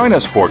best. Join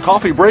us for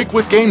Coffee Break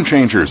with Game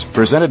Changers,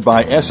 presented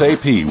by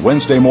SAP,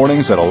 Wednesday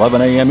mornings at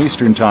 11 a.m.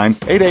 Eastern Time,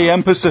 8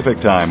 a.m. Pacific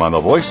Time on the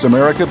Voice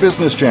America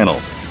Business Channel.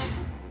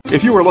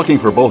 If you are looking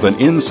for both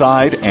an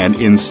inside and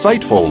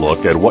insightful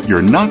look at what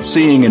you're not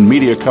seeing in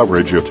media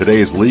coverage of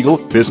today's legal,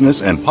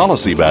 business, and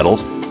policy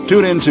battles,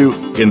 tune into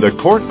In the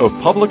Court of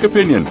Public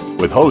Opinion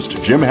with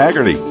host Jim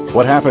Haggerty.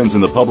 What happens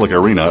in the public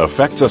arena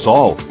affects us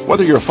all.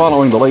 Whether you're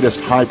following the latest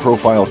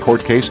high-profile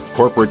court case,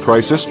 corporate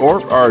crisis,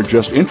 or are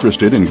just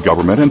interested in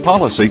government and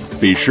policy,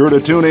 be sure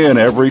to tune in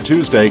every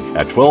Tuesday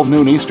at 12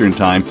 noon Eastern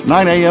Time,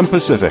 9 a.m.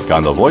 Pacific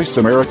on the Voice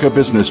America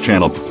Business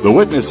Channel. The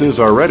witnesses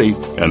are ready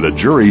and the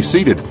jury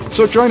seated.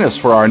 So join us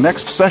for our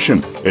next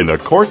session in the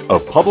Court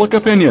of Public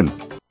Opinion.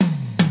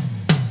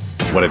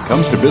 When it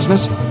comes to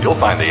business, you'll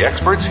find the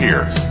experts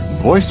here.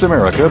 Voice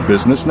America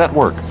Business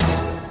Network.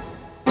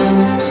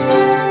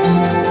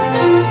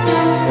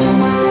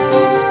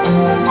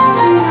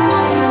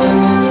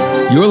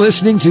 You're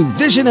listening to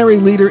Visionary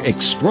Leader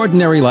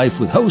Extraordinary Life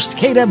with host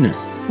Kate Ebner.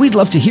 We'd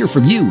love to hear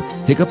from you.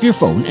 Pick up your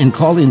phone and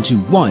call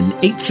into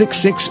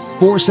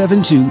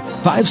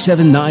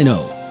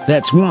 1-866-472-5790.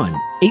 That's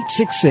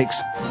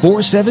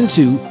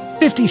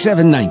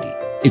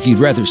 1-866-472-5790. If you'd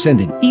rather send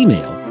an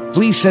email,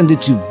 please send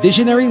it to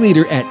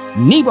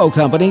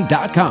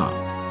visionaryleader@nebocompany.com.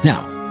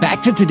 Now,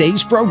 back to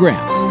today's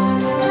program.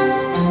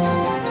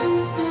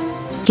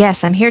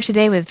 Yes, I'm here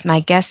today with my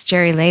guest,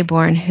 Gerry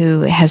Laybourne,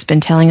 who has been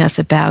telling us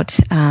about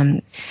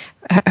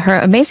her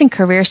amazing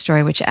career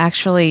story, which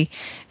actually,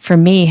 for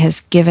me,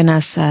 has given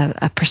us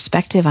a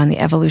perspective on the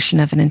evolution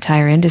of an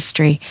entire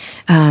industry.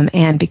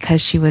 And because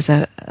she was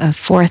a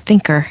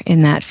forethinker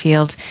in that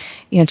field,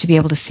 to be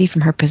able to see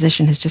from her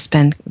position has just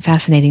been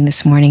fascinating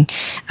this morning.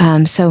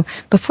 So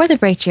before the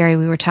break, Gerry,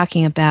 we were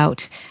talking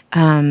about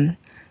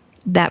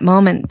that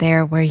moment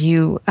there where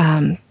you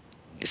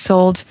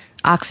sold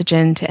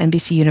Oxygen to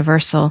NBC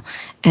Universal,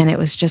 and it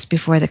was just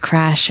before the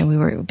crash, and we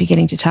were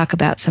beginning to talk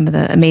about some of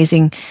the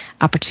amazing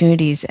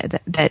opportunities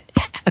that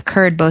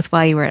occurred both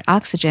while you were at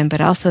Oxygen,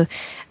 but also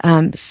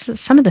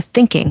some of the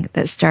thinking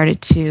that started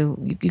to,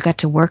 you got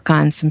to work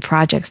on some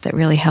projects that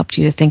really helped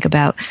you to think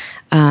about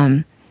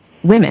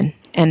women,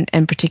 and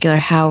in particular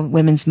how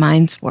women's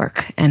minds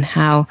work and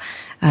how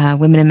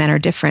women and men are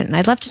different. And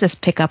I'd love to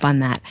just pick up on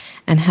that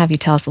and have you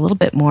tell us a little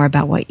bit more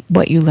about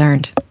what you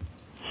learned.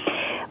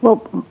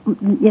 Well,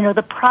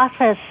 the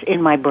process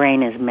in my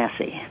brain is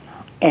messy.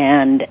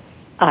 And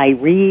I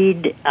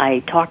read,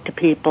 I talk to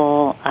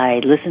people, I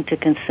listen to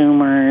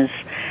consumers,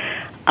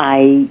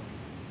 I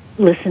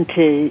listen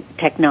to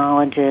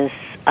technologists,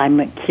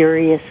 I'm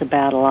curious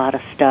about a lot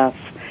of stuff.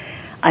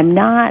 I'm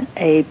not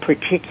a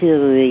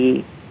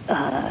particularly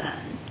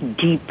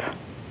deep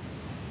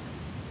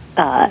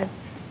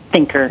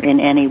thinker in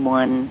any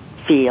one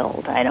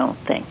field, I don't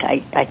think.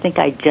 I think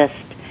I just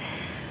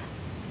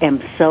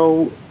am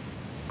so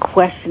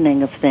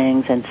questioning of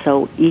things and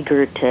so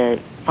eager to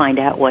find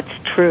out what's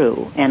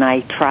true, and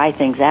I try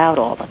things out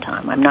all the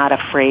time. I'm not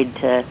afraid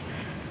to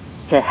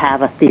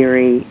have a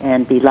theory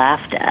and be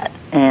laughed at.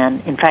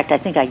 And in fact, I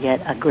think I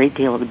get a great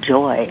deal of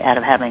joy out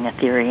of having a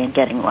theory and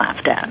getting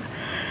laughed at.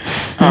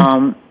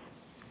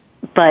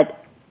 But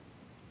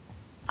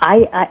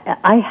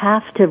I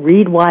have to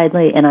read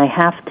widely, and I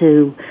have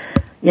to,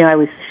 I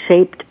was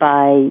shaped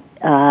by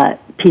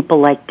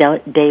people like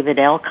David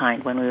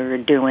Elkind when we were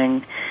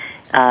doing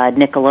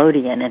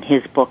Nickelodeon, and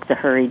his book, The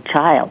Hurried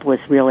Child, was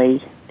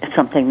really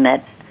something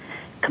that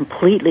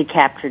completely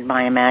captured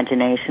my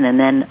imagination. And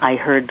then I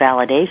heard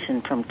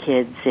validation from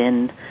kids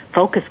in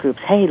focus groups.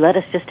 Hey, let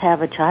us just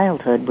have a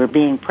childhood. We're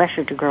being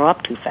pressured to grow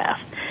up too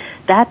fast.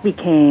 That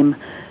became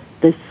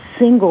the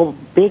single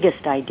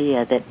biggest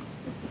idea that,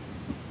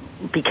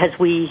 because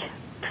we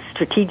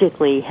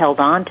strategically held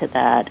on to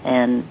that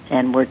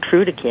and were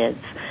true to kids,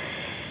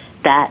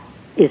 that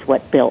is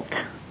what built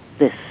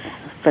this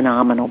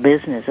phenomenal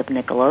business of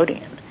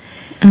Nickelodeon.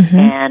 Mm-hmm.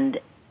 And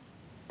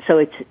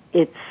so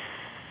it's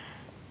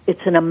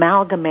an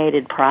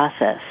amalgamated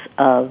process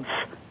of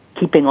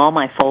keeping all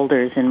my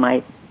folders in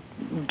my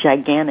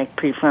gigantic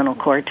prefrontal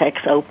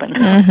cortex open.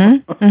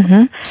 And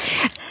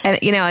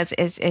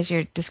as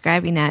you're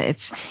describing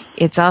that,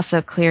 it's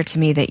also clear to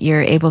me that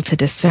you're able to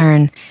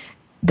discern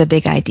the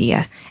big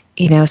idea.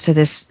 So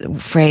this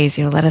phrase,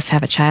 let us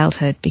have a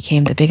childhood,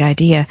 became the big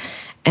idea,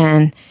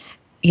 and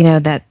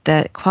that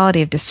the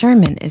quality of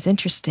discernment is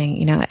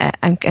interesting.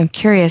 I'm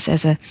curious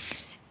as an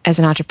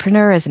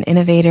entrepreneur, as an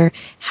innovator,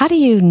 how do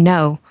you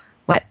know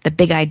what the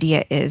big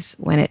idea is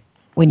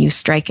when you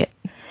strike it?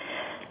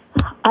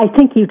 I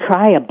think you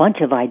try a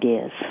bunch of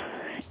ideas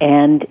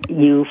and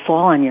you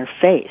fall on your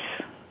face.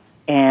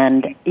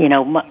 And,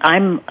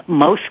 I'm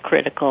most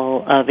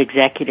critical of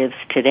executives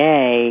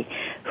today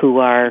who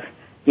are,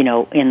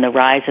 in the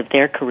rise of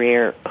their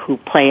career, who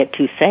play it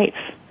too safe.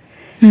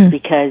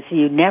 Because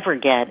you never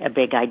get a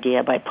big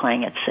idea by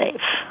playing it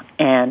safe.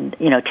 And,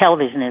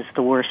 television is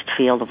the worst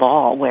field of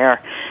all,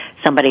 where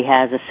somebody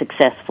has a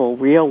successful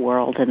real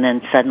world and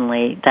then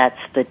suddenly that's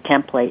the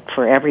template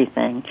for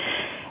everything.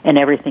 And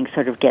everything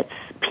sort of gets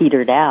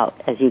petered out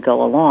as you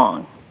go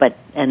along.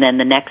 And then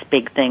the next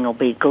big thing will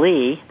be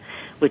Glee,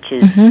 which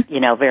is,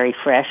 very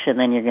fresh, and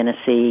then you're going to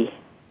see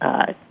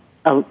a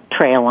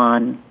trail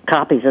on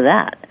copies of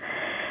that.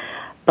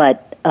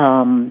 But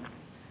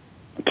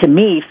to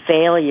me,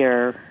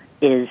 failure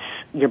is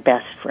your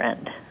best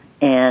friend.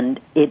 And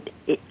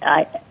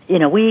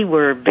we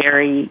were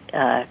very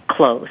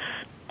close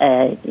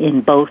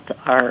in both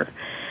our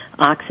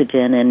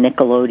Oxygen and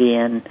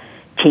Nickelodeon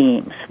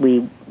teams.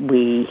 We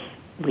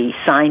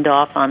signed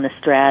off on the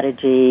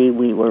strategy.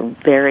 We were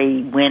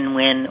very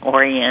win-win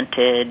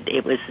oriented.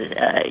 It was,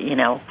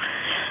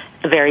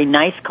 a very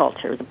nice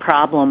culture. The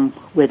problem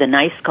with a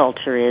nice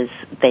culture is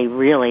they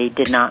really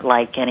did not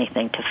like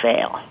anything to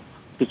fail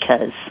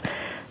because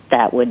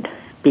that would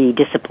be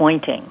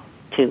disappointing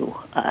to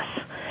us.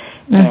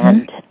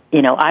 And,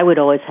 I would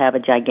always have a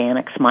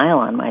gigantic smile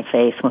on my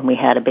face when we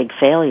had a big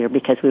failure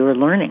because we were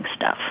learning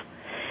stuff.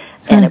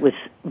 And it was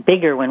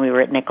bigger when we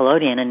were at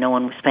Nickelodeon and no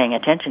one was paying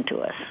attention to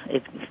us.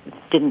 It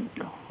didn't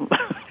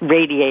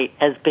radiate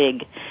as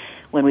big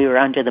when we were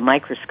under the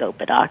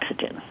microscope at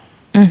Oxygen.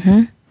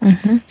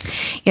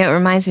 It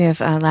reminds me of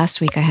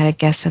last week I had a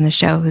guest on the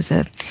show who's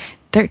a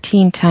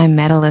 13-time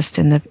medalist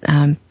in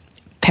the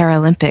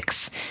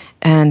Paralympics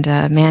and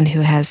a man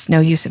who has no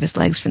use of his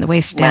legs from the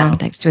waist down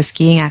thanks to a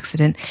skiing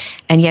accident.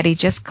 And yet he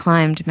just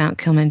climbed Mount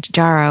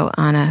Kilimanjaro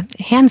on a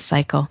hand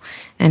cycle.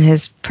 And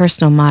his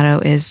personal motto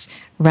is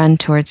run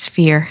towards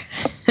fear.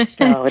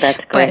 Oh,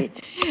 that's great.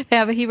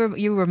 But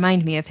you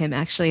remind me of him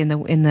actually in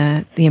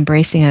the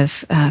embracing of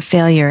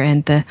failure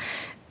and the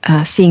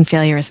seeing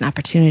failure as an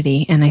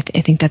opportunity. And I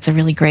think that's a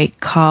really great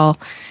call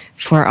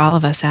for all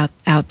of us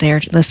out there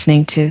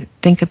listening to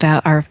think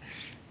about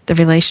the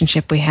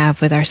relationship we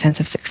have with our sense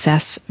of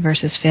success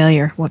versus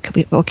failure. What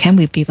can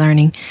we be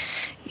learning?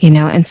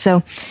 And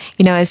so,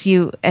 as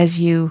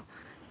you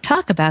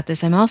talk about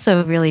this, I'm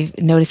also really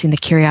noticing the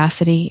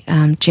curiosity,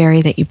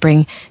 Gerry, that you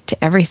bring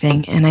to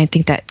everything. And I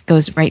think that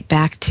goes right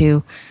back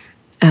to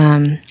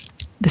the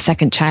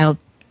second child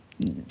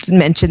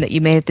mention that you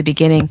made at the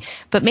beginning,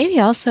 but maybe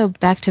also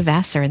back to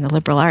Vassar and the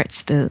liberal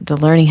arts, the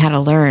learning how to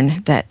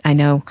learn that I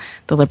know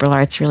the liberal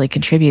arts really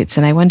contributes.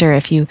 And I wonder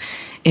if you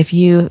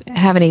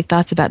have any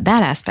thoughts about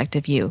that aspect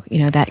of you,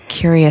 that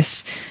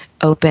curious,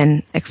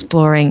 open,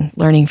 exploring,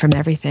 learning from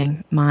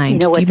everything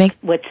mind.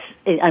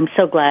 I'm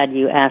so glad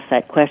you asked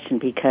that question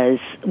because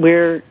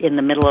we're in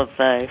the middle of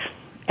an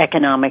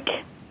economic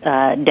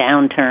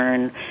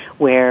downturn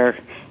where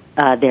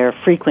there are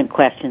frequent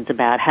questions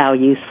about how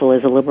useful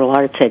is a liberal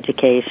arts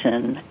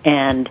education,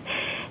 and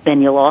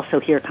then you'll also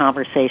hear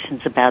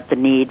conversations about the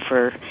need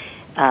for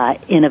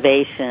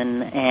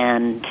innovation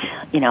and,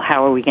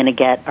 how are we going to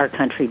get our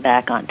country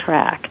back on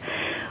track.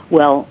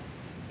 Well,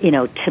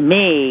 to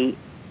me,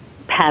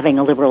 having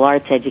a liberal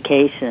arts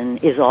education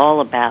is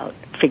all about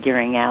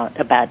figuring out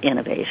about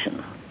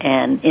innovation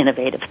and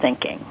innovative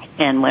thinking.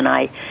 And when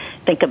I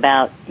think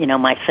about,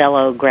 my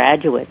fellow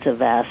graduates of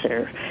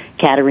Vassar,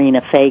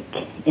 Katerina Fake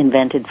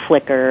invented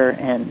Flickr,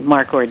 and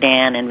Mark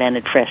Ordan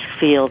invented Fresh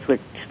Fields,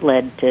 which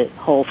led to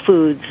Whole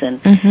Foods.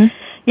 And,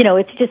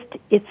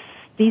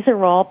 these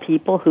are all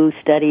people who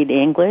studied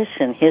English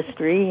and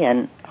history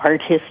and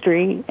art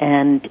history,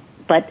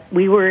 but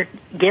we were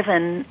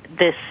given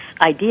this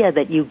idea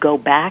that you go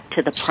back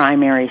to the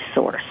primary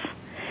source.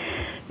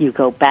 You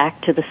go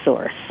back to the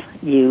source.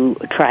 You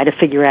try to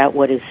figure out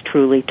what is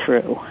truly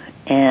true.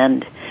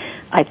 And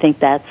I think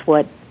that's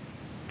what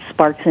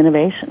sparks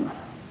innovation.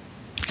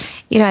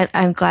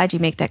 I'm glad you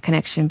make that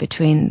connection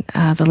between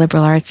the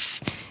liberal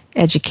arts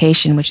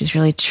education, which is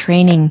really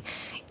training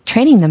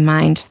the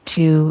mind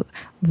to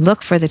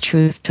look for the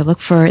truth, to look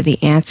for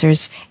the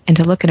answers, and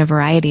to look in a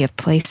variety of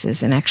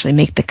places and actually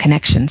make the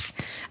connections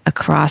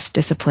across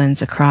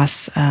disciplines,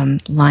 across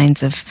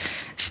lines of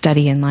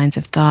study and lines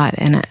of thought.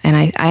 And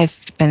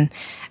I've been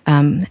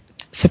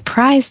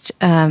surprised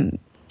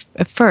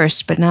at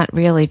first, but not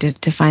really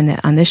to find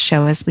that on this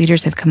show, as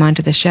leaders have come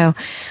onto the show,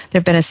 there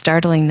have been a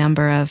startling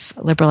number of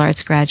liberal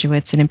arts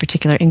graduates, and in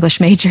particular English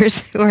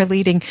majors, who are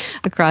leading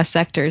across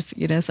sectors.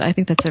 So I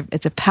think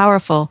it's a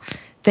powerful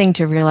thing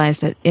to realize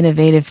that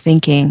innovative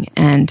thinking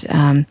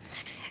and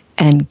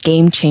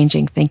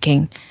game-changing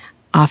thinking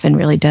often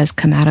really does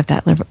come out of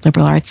that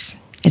liberal arts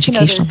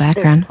educational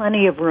background. There's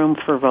plenty of room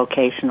for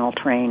vocational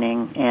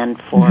training and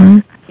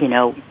for,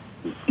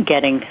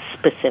 getting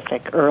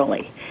specific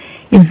early.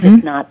 It's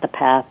just not the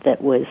path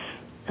that was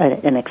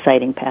an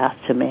exciting path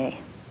to me.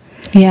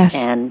 Yes.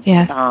 And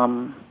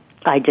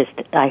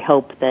I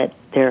hope that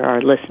there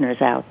are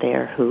listeners out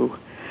there who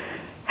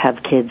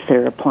have kids that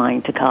are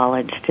applying to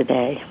college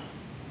today.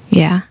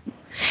 Yeah,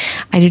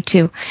 I do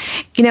too.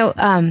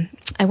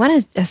 I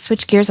want to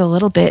switch gears a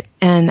little bit,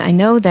 and I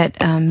know that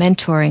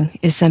mentoring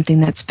is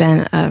something that's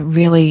been a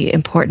really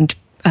important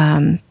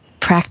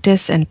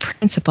practice and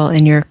principle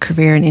in your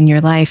career and in your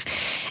life.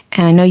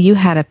 And I know you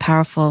had a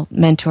powerful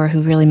mentor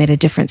who really made a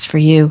difference for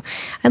you.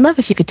 I'd love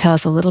if you could tell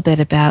us a little bit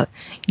about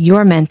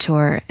your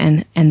mentor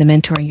and the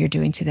mentoring you're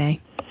doing today.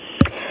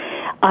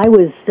 I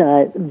was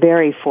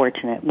very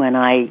fortunate when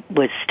I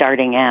was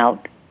starting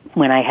out,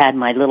 when I had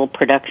my little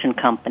production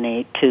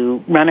company,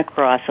 to run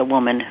across a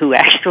woman who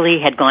actually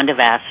had gone to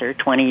Vassar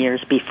 20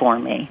 years before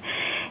me.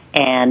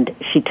 And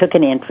she took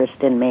an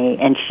interest in me,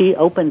 and she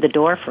opened the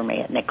door for me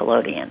at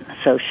Nickelodeon.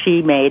 So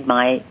she made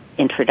my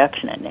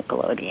introduction at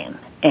Nickelodeon.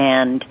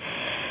 And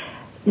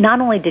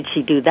not only did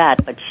she do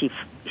that, but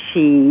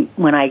she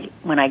when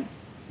I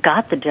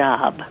got the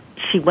job,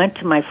 she went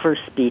to my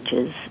first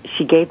speeches.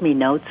 She gave me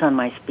notes on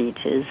my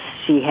speeches.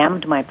 She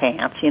hemmed my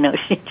pants. She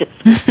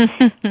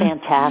just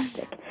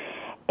fantastic.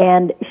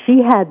 And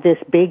she had this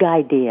big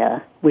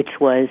idea, which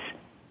was,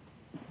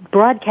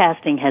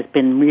 broadcasting has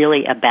been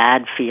really a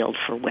bad field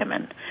for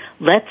women.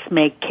 Let's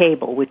make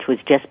cable, which was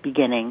just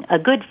beginning, a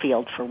good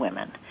field for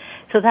women.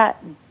 So that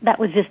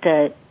was just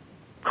a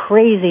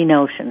crazy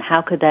notion.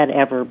 How could that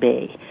ever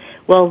be?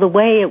 Well, the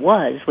way it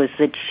was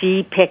that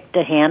she picked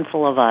a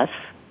handful of us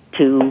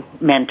to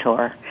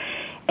mentor,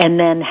 and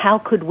then how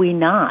could we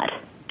not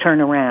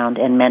turn around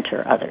and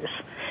mentor others?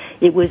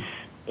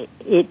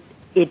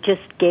 It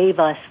just gave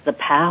us the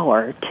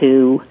power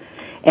to,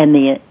 and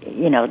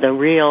the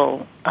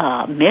real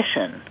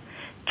mission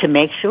to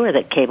make sure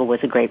that cable was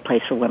a great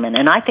place for women.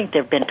 And I think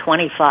there have been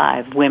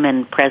 25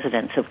 women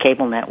presidents of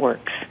cable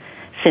networks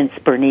since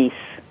Bernice,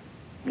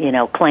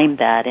 claimed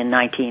that in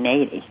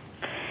 1980.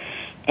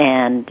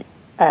 And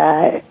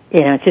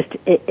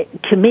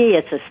to me,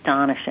 it's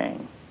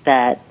astonishing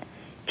that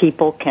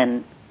people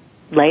can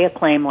lay a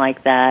claim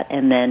like that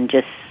and then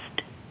just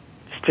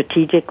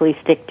strategically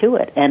stick to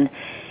it.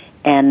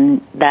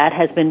 And that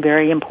has been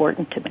very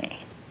important to me.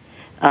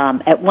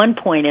 At one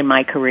point in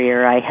my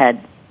career,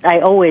 I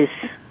always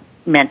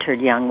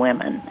mentored young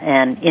women,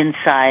 and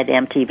inside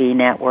MTV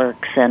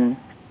networks, and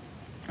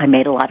I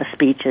made a lot of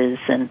speeches,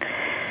 and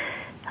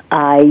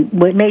I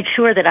made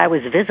sure that I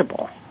was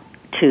visible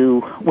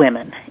to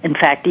women. In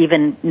fact,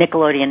 even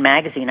Nickelodeon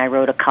magazine, I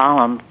wrote a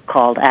column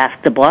called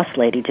Ask the Boss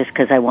Lady, just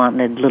because I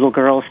wanted little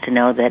girls to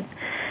know that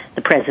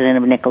the president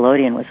of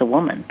Nickelodeon was a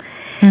woman.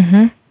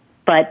 Mm-hmm.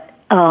 But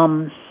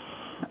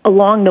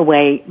along the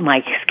way,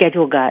 my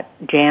schedule got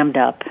jammed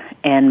up,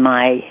 and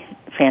my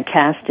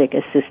fantastic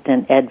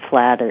assistant, Ed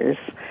Flathers,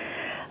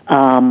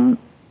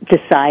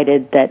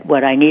 decided that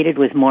what I needed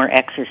was more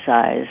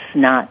exercise,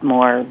 not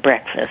more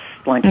breakfast,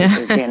 lunches,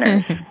 or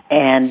dinners.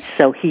 And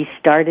so he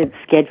started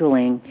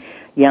scheduling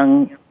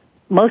young,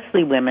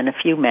 mostly women, a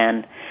few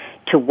men,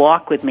 to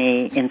walk with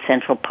me in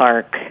Central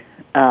Park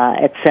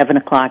at 7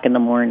 o'clock in the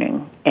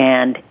morning.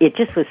 And it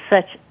just was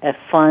such a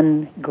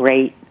fun,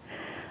 great,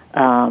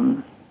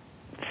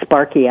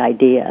 sparky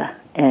idea.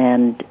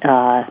 And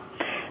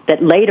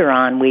that later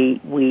on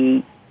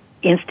we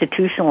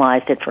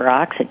institutionalized it for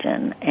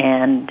Oxygen,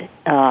 and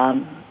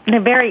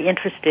they're very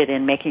interested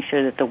in making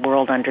sure that the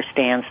world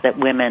understands that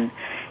women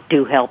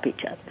do help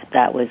each other.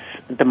 That was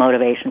the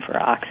motivation for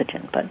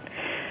Oxygen. But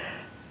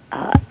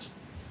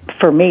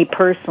for me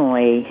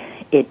personally,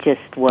 it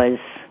just was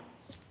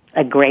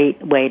a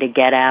great way to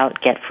get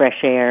out, get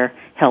fresh air,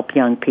 help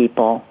young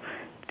people,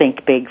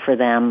 think big for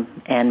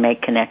them, and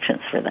make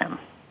connections for them.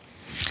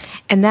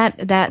 And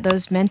that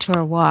those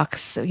mentor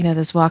walks,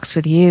 those walks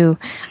with you,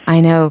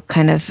 I know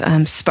kind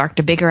of sparked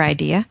a bigger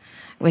idea,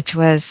 which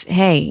was,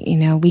 hey,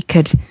 we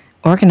could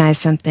organize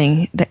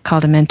something that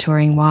called a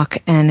mentoring walk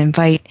and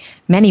invite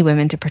many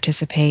women to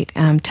participate.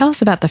 Tell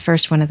us about the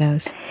first one of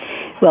those.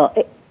 Well,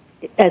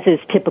 as is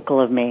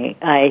typical of me,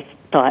 I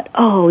thought,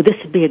 this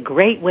would be a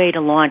great way to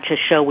launch a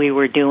show we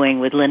were doing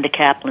with Linda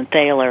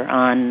Kaplan-Thaler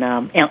on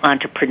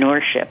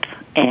entrepreneurship.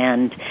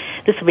 And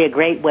this will be a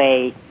great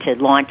way to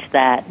launch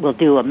that. We'll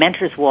do a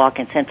mentor's walk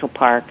in Central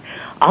Park.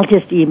 I'll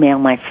just email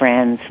my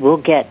friends. We'll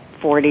get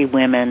 40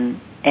 women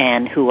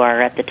and who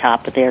are at the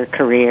top of their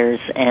careers,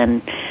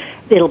 and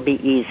it'll be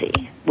easy.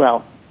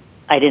 Well,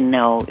 I didn't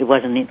know it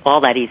wasn't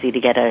all that easy to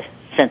get a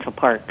Central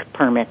Park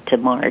permit to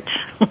march.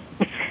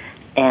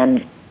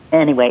 And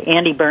anyway,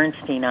 Andy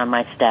Bernstein on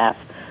my staff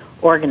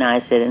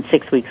organized it, and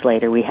 6 weeks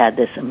later we had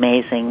this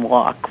amazing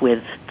walk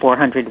with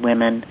 400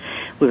 women.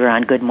 We were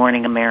on Good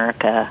Morning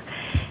America,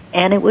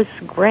 and it was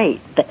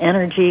great. The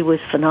energy was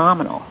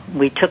phenomenal.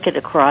 We took it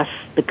across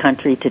the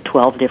country to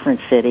 12 different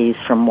cities,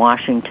 from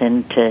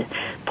Washington to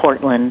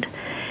Portland,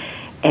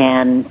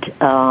 and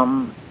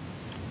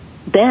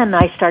then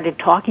I started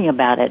talking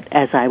about it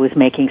as I was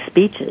making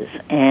speeches.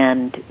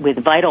 And with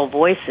Vital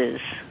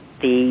Voices,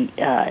 the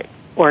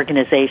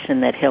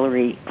organization that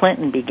Hillary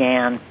Clinton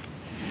began,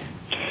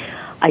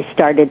 I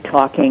started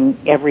talking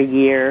every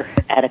year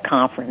at a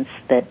conference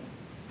that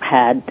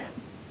had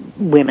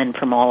women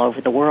from all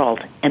over the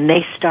world, and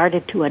they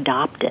started to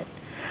adopt it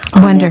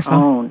on their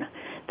own.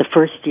 The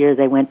first year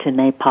they went to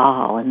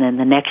Nepal, and then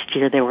the next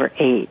year there were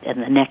 8,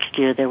 and the next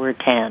year there were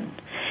 10.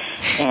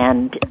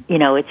 And,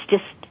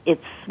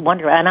 it's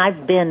wonderful. And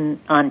I've been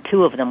on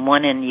 2 of them,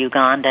 one in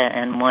Uganda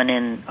and one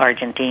in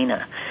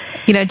Argentina.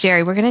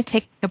 Gerry, we're going to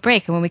take a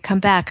break, and when we come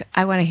back,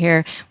 I want to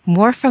hear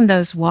more from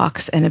those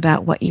walks and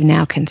about what you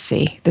now can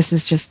see. This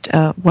is just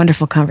a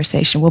wonderful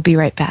conversation. We'll be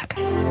right back.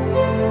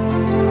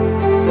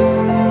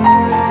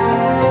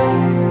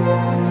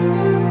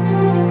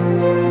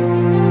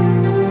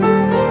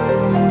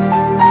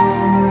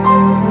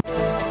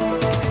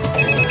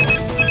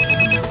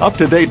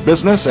 Up-to-date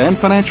business and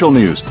financial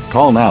news.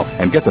 Call now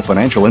and get the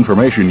financial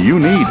information you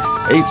need.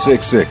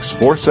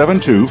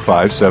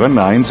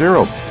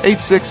 866-472-5790.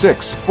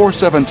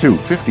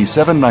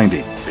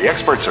 866-472-5790. The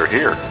experts are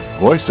here.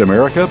 Voice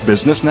America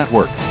Business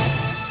Network.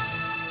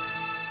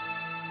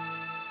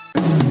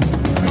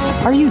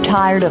 Are you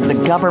tired of the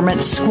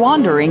government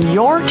squandering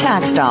your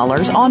tax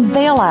dollars on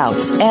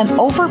bailouts and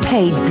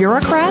overpaid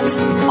bureaucrats?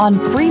 On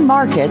Free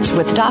Markets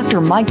with Dr.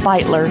 Mike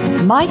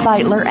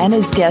Beitler and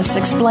his guests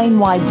explain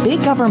why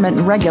big government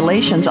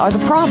regulations are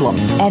the problem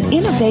and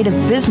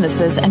innovative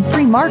businesses and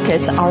free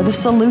markets are the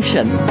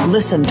solution.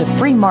 Listen to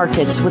Free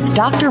Markets with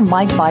Dr.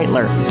 Mike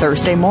Beitler,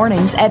 Thursday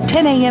mornings at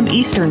 10 a.m.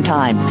 Eastern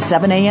Time,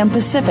 7 a.m.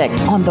 Pacific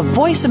on the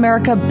Voice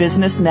America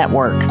Business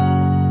Network.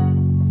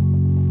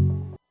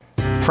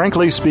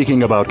 Frankly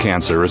Speaking About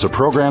Cancer is a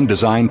program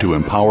designed to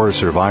empower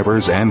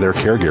survivors and their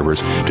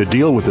caregivers to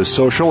deal with the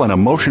social and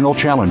emotional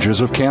challenges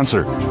of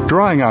cancer.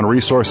 Drawing on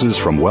resources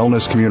from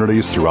wellness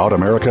communities throughout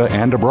America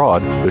and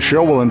abroad, the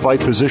show will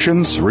invite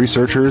physicians,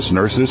 researchers,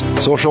 nurses,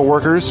 social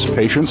workers,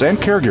 patients, and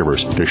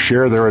caregivers to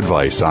share their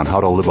advice on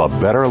how to live a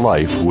better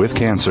life with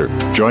cancer.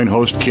 Join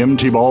host Kim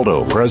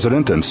Tibaldo,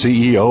 President and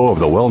CEO of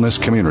the Wellness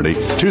Community,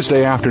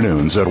 Tuesday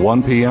afternoons at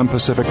 1 p.m.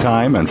 Pacific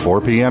Time and 4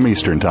 p.m.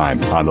 Eastern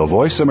Time on the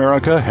Voice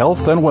America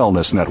Health and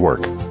Wellness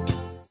Network.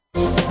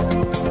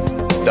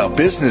 The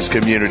business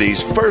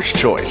community's first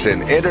choice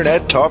in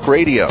Internet Talk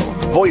Radio.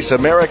 Voice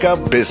America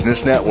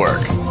Business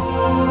Network.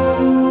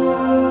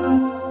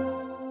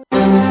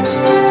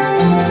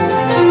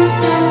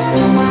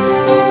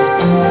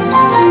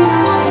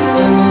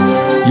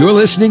 You're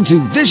listening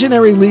to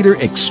Visionary Leader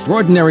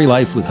Extraordinary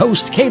Life with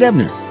host Kate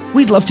Ebner.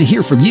 We'd love to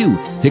hear from you.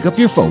 Pick up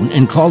your phone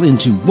and call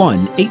into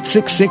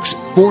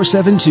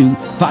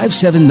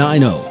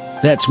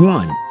 1-866-472-5790. That's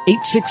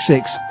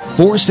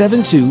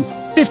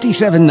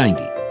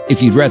 1-866-472-5790.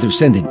 If you'd rather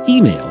send an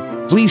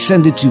email, please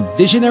send it to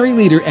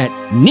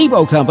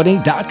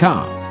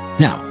visionaryleader@nebocompany.com.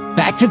 Now,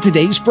 back to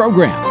today's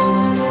program.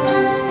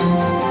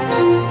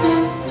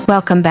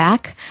 Welcome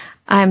back.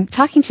 I'm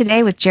talking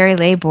today with Gerry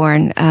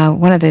Laybourne,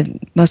 one of the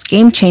most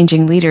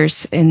game-changing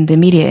leaders in the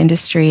media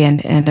industry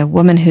and a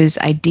woman whose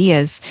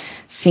ideas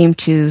seem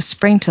to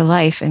spring to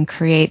life and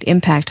create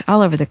impact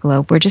all over the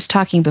globe. We're just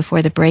talking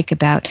before the break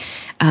about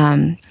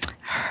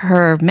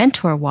her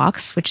mentor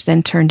walks, which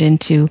then turned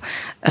into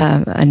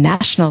a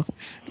national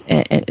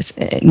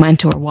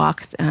mentor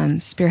walk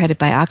spearheaded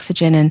by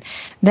Oxygen, and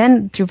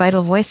then through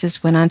Vital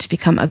Voices went on to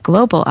become a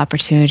global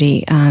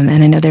opportunity. And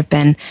I know there have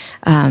been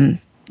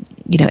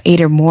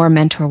 8 or more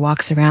mentor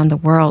walks around the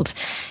world.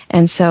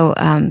 And so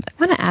I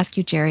want to ask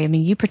you, Gerry,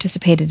 you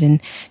participated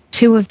in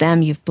 2 of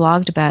them. You've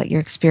blogged about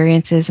your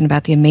experiences and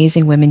about the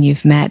amazing women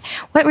you've met.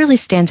 What really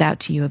stands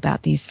out to you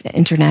about these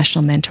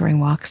international mentoring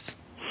walks?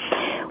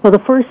 Well, the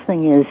first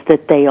thing is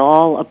that they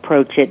all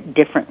approach it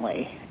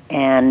differently.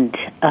 And,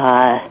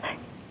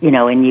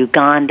 in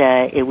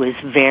Uganda, it was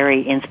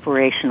very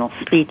inspirational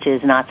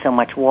speeches, not so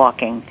much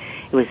walking.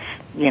 It was,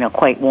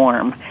 quite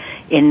warm.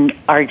 In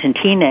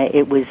Argentina,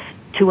 it was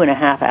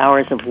 2.5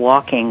 hours of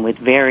walking with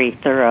very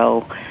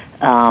thorough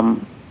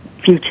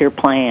future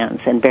plans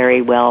and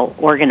very well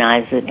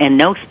organized and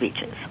no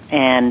speeches.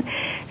 And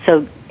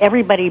so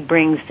everybody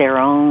brings their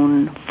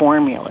own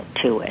formula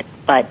to it.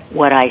 But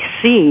what I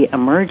see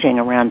emerging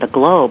around the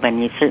globe,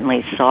 and you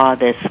certainly saw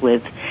this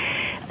with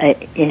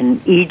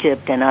in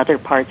Egypt and other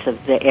parts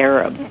of the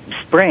Arab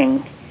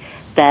Spring,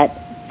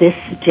 that this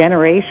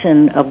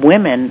generation of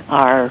women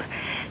are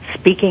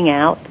speaking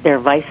out. Their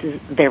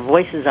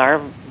voices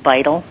are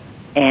vital,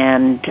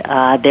 and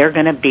they're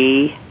going to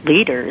be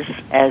leaders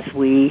as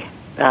we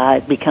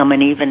become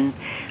an even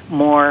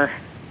more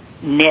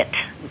knit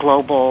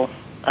global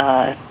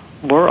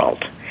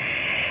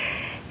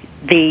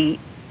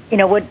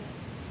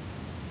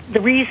the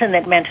reason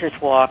that Mentors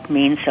Walk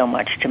means so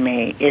much to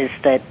me is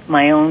that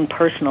my own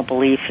personal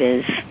belief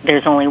is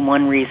there's only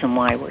one reason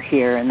why we're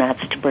here, and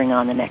that's to bring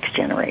on the next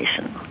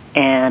generation.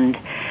 And,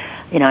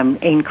 you know, I'm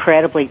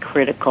incredibly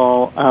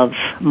critical of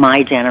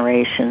my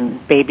generation,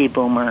 baby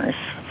boomers,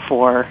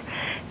 for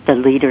the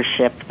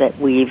leadership that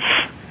we've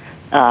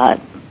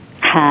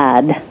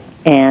had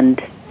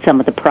and some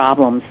of the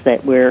problems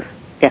that we're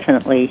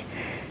definitely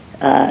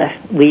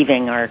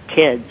leaving our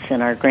kids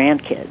and our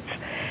grandkids.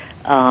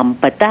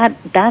 But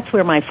that's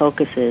where my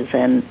focus is,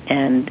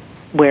 and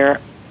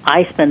where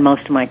I spend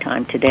most of my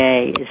time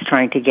today is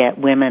trying to get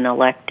women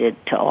elected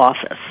to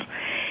office.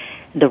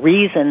 The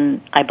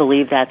reason I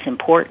believe that's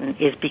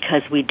important is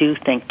because we do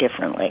think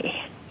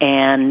differently.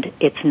 And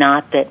it's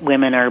not that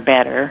women are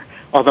better,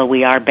 although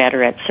we are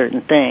better at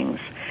certain things,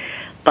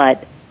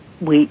 but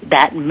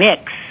that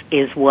mix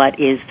is what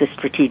is the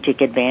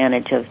strategic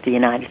advantage of the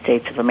United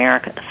States of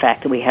America, the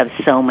fact that we have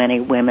so many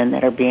women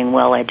that are being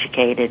well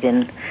educated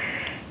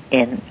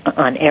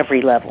on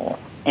every level.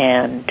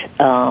 And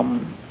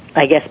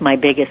I guess my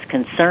biggest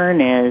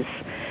concern is,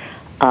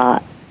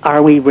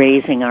 are we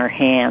raising our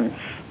hands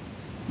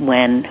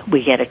when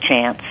we get a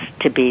chance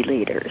to be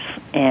leaders?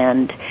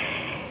 And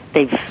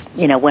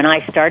when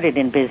I started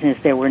in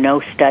business, there were no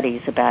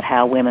studies about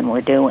how women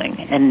were doing.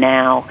 And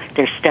now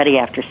there's study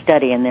after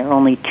study, and there are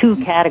only two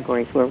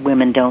categories where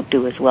women don't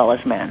do as well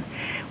as men.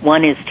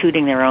 One is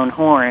tooting their own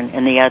horn,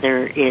 and the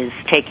other is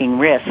taking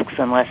risks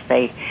unless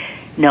they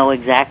know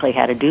exactly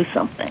how to do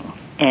something.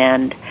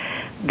 And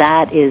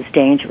that is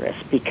dangerous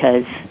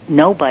because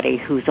nobody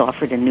who's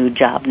offered a new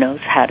job knows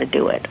how to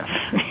do it.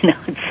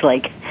 It's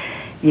like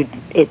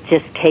it's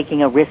just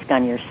taking a risk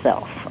on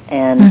yourself.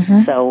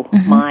 And so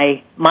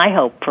my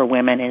hope for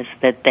women is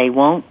that they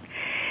won't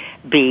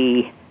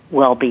be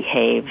well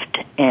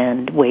behaved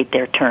and wait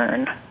their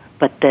turn,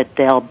 but that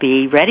they'll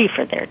be ready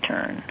for their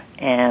turn.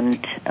 And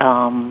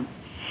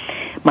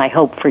my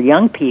hope for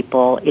young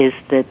people is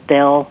that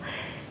they'll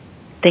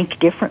think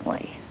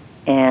differently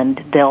and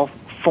they'll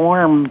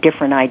form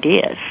different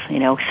ideas.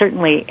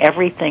 Certainly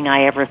everything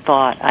I ever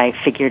thought I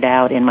figured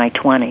out in my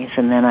 20s,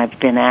 and then I've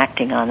been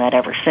acting on that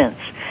ever since.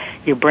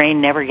 Your brain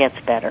never gets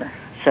better.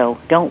 So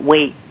don't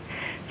wait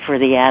for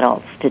the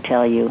adults to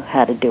tell you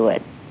how to do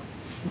it,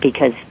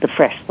 because the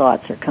fresh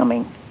thoughts are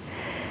coming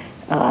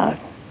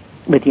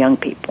with young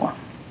people.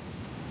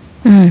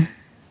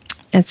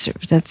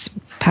 That's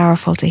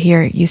powerful to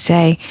hear you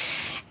say,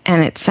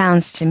 and it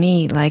sounds to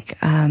me like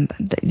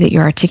that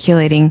you're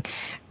articulating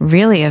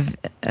really a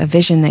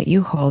vision that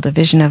you hold, a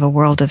vision of a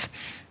world of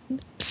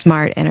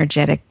smart,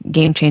 energetic,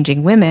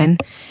 game-changing women,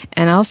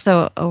 and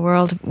also a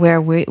world where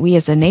we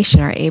as a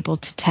nation are able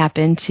to tap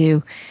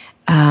into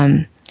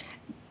the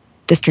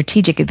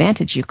strategic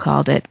advantage, you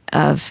called it,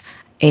 of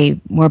a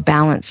more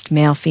balanced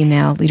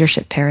male-female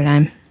leadership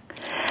paradigm.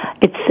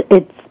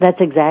 That's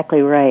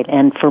exactly right.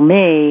 And for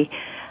me,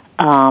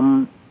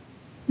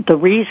 the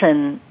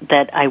reason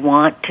that I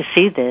want to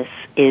see this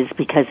is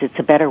because it's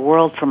a better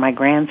world for my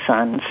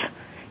grandsons,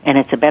 and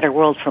it's a better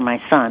world for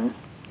my son,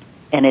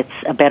 and it's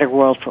a better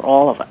world for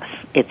all of us.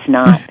 It's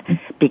not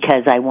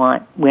because I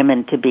want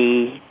women to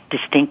be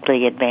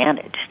distinctly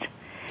advantaged.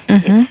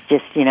 It's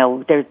just,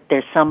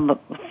 there's some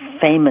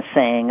famous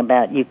saying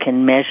about you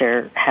can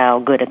measure how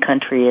good a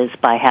country is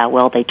by how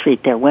well they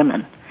treat their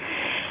women.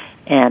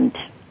 And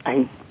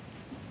I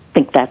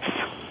think that's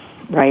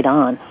right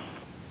on.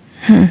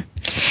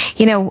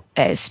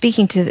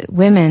 Speaking to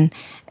women,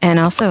 and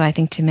also I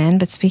think to men,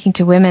 but speaking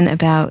to women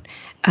about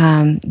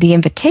the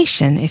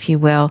invitation, if you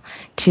will,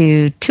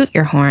 to toot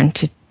your horn,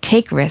 to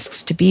take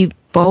risks, to be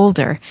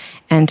bolder,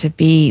 and to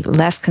be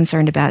less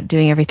concerned about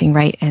doing everything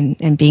right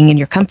and being in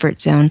your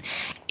comfort zone.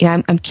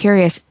 I'm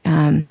curious,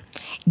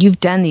 you've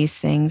done these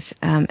things.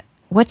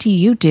 What do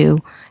you do?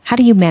 How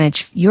do you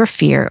manage your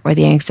fear or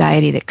the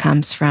anxiety that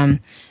comes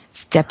from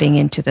stepping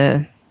into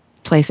the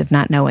place of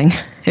not knowing,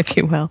 if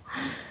you will?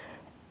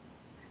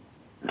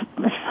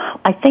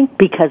 I think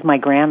because my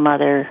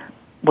grandmother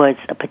was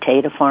a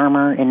potato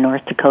farmer in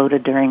North Dakota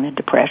during the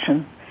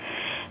Depression,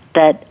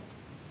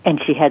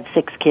 and she had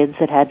 6 kids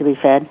that had to be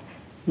fed,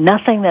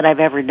 nothing that I've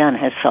ever done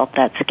has felt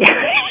that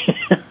scary.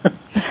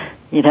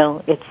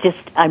 It's just,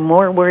 I'm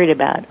more worried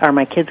about, are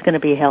my kids going to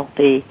be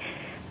healthy?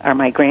 Are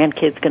my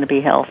grandkids going to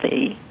be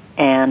healthy?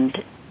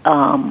 And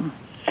I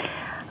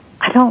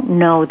don't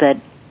know that,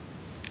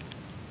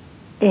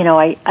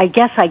 I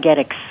guess I get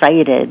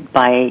excited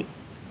by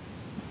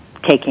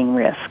taking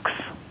risks,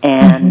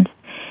 and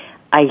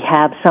I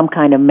have some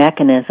kind of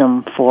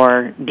mechanism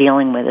for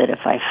dealing with it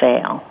if I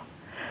fail.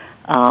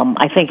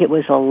 I think it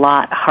was a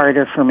lot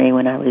harder for me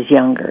when I was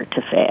younger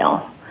to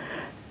fail.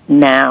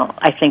 Now,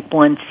 I think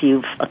once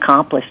you've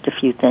accomplished a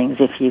few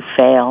things, if you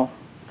fail,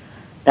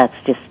 that's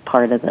just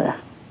part of the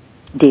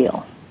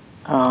deal.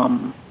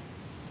 And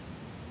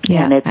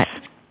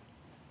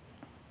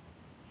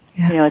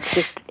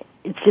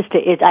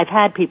I've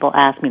had people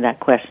ask me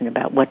that question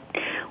about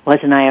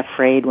wasn't I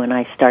afraid when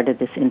I started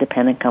this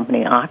independent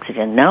company,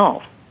 Oxygen?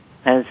 No,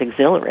 I was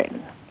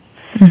exhilarated.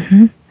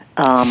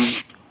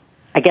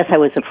 I guess I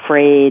was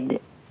afraid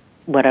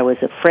what I was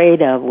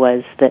afraid of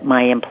was that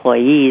my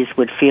employees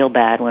would feel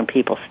bad when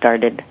people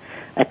started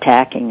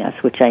attacking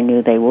us, which I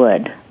knew they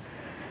would,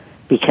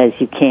 because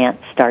you can't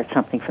start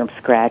something from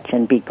scratch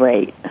and be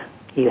great.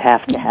 You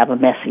have to have a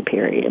messy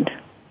period.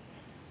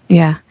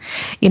 Yeah.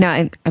 You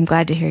know, I'm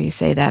glad to hear you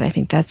say that. I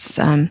think that's,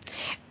 I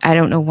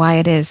don't know why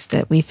it is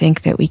that we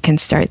think that we can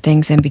start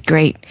things and be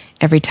great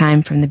every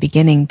time from the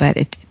beginning, but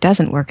it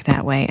doesn't work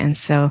that way. And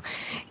so,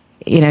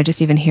 you know,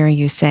 just even hearing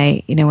you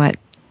say, you know what,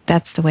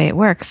 that's the way it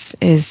works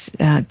is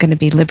going to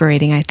be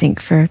liberating, I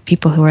think, for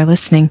people who are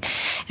listening.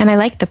 And I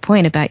like the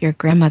point about your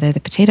grandmother, the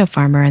potato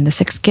farmer, and the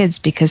 6 kids,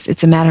 because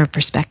it's a matter of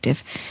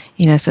perspective.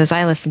 You know, so as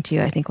I listen to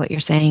you, I think what you're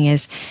saying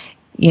is,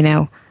 you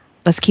know,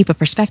 let's keep a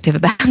perspective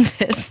about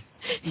this.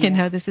 You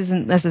know, this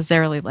isn't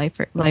necessarily life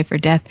or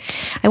death.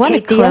 I want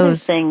to close. The other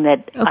thing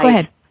that go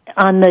ahead.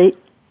 On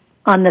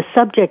the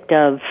subject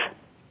of,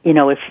 you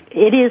know, if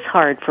it is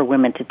hard for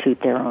women to toot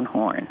their own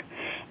horn,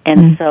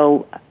 and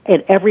so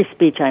at every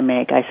speech I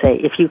make, I say,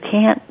 if you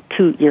can't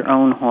toot your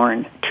own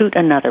horn, toot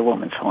another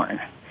woman's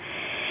horn,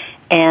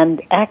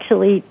 and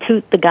actually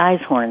toot the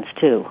guys' horns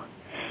too,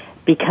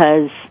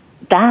 because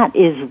that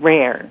is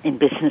rare in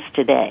business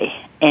today.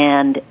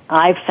 And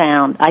I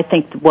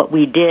think what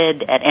we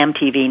did at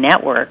MTV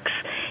Networks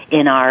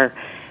in our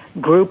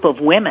group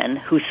of women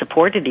who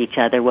supported each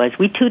other was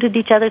we tooted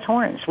each other's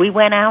horns. We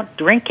went out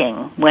drinking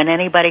when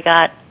anybody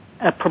got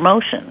a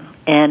promotion.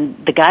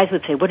 And the guys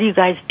would say, what are you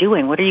guys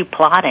doing? What are you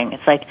plotting?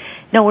 It's like,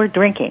 no, we're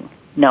drinking.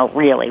 No,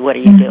 really, what are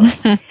you doing?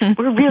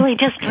 We're really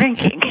just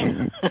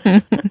drinking.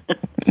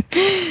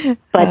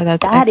 But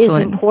that is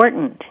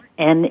important.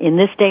 And in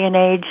this day and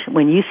age,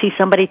 when you see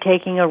somebody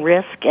taking a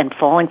risk and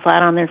falling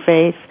flat on their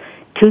face,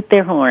 toot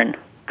their horn.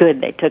 Good,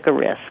 they took a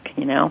risk,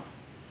 you know?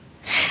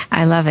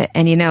 I love it.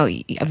 And, you know,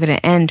 I'm going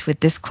to end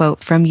with this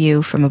quote from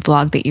you from a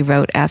blog that you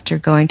wrote after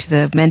going to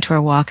the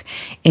mentor walk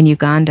in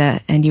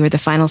Uganda, and you were the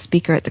final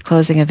speaker at the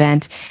closing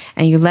event,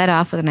 and you led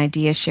off with an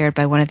idea shared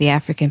by one of the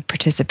African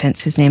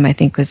participants, whose name I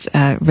think was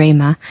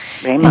Rema.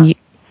 And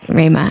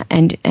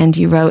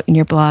you wrote in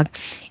your blog,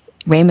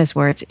 Rema's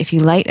words, if you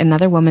light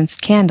another woman's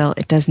candle,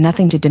 it does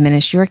nothing to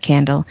diminish your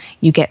candle.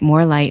 You get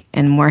more light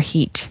and more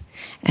heat.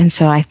 And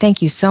so I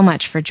thank you so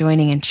much for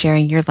joining and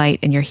sharing your light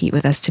and your heat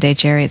with us today,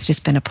 Gerry. It's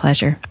just been a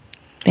pleasure.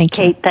 Thank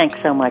you. Kate, thanks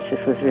so much.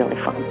 This was really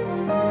fun.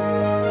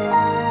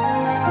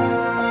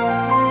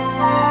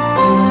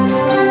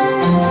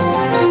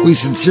 We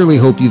sincerely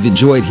hope you've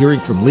enjoyed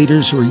hearing from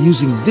leaders who are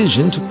using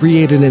vision to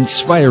create an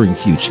inspiring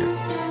future.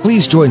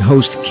 Please join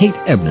host Kate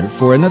Ebner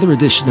for another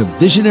edition of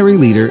Visionary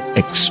Leader,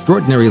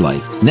 Extraordinary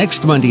Life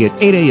next Monday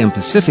at 8 a.m.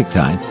 Pacific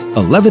Time,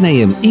 11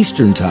 a.m.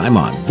 Eastern Time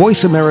on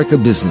Voice America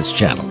Business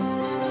Channel.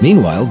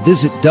 Meanwhile,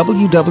 visit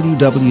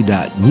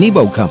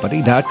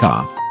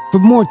www.nebocompany.com for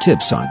more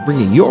tips on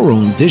bringing your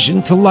own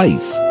vision to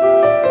life.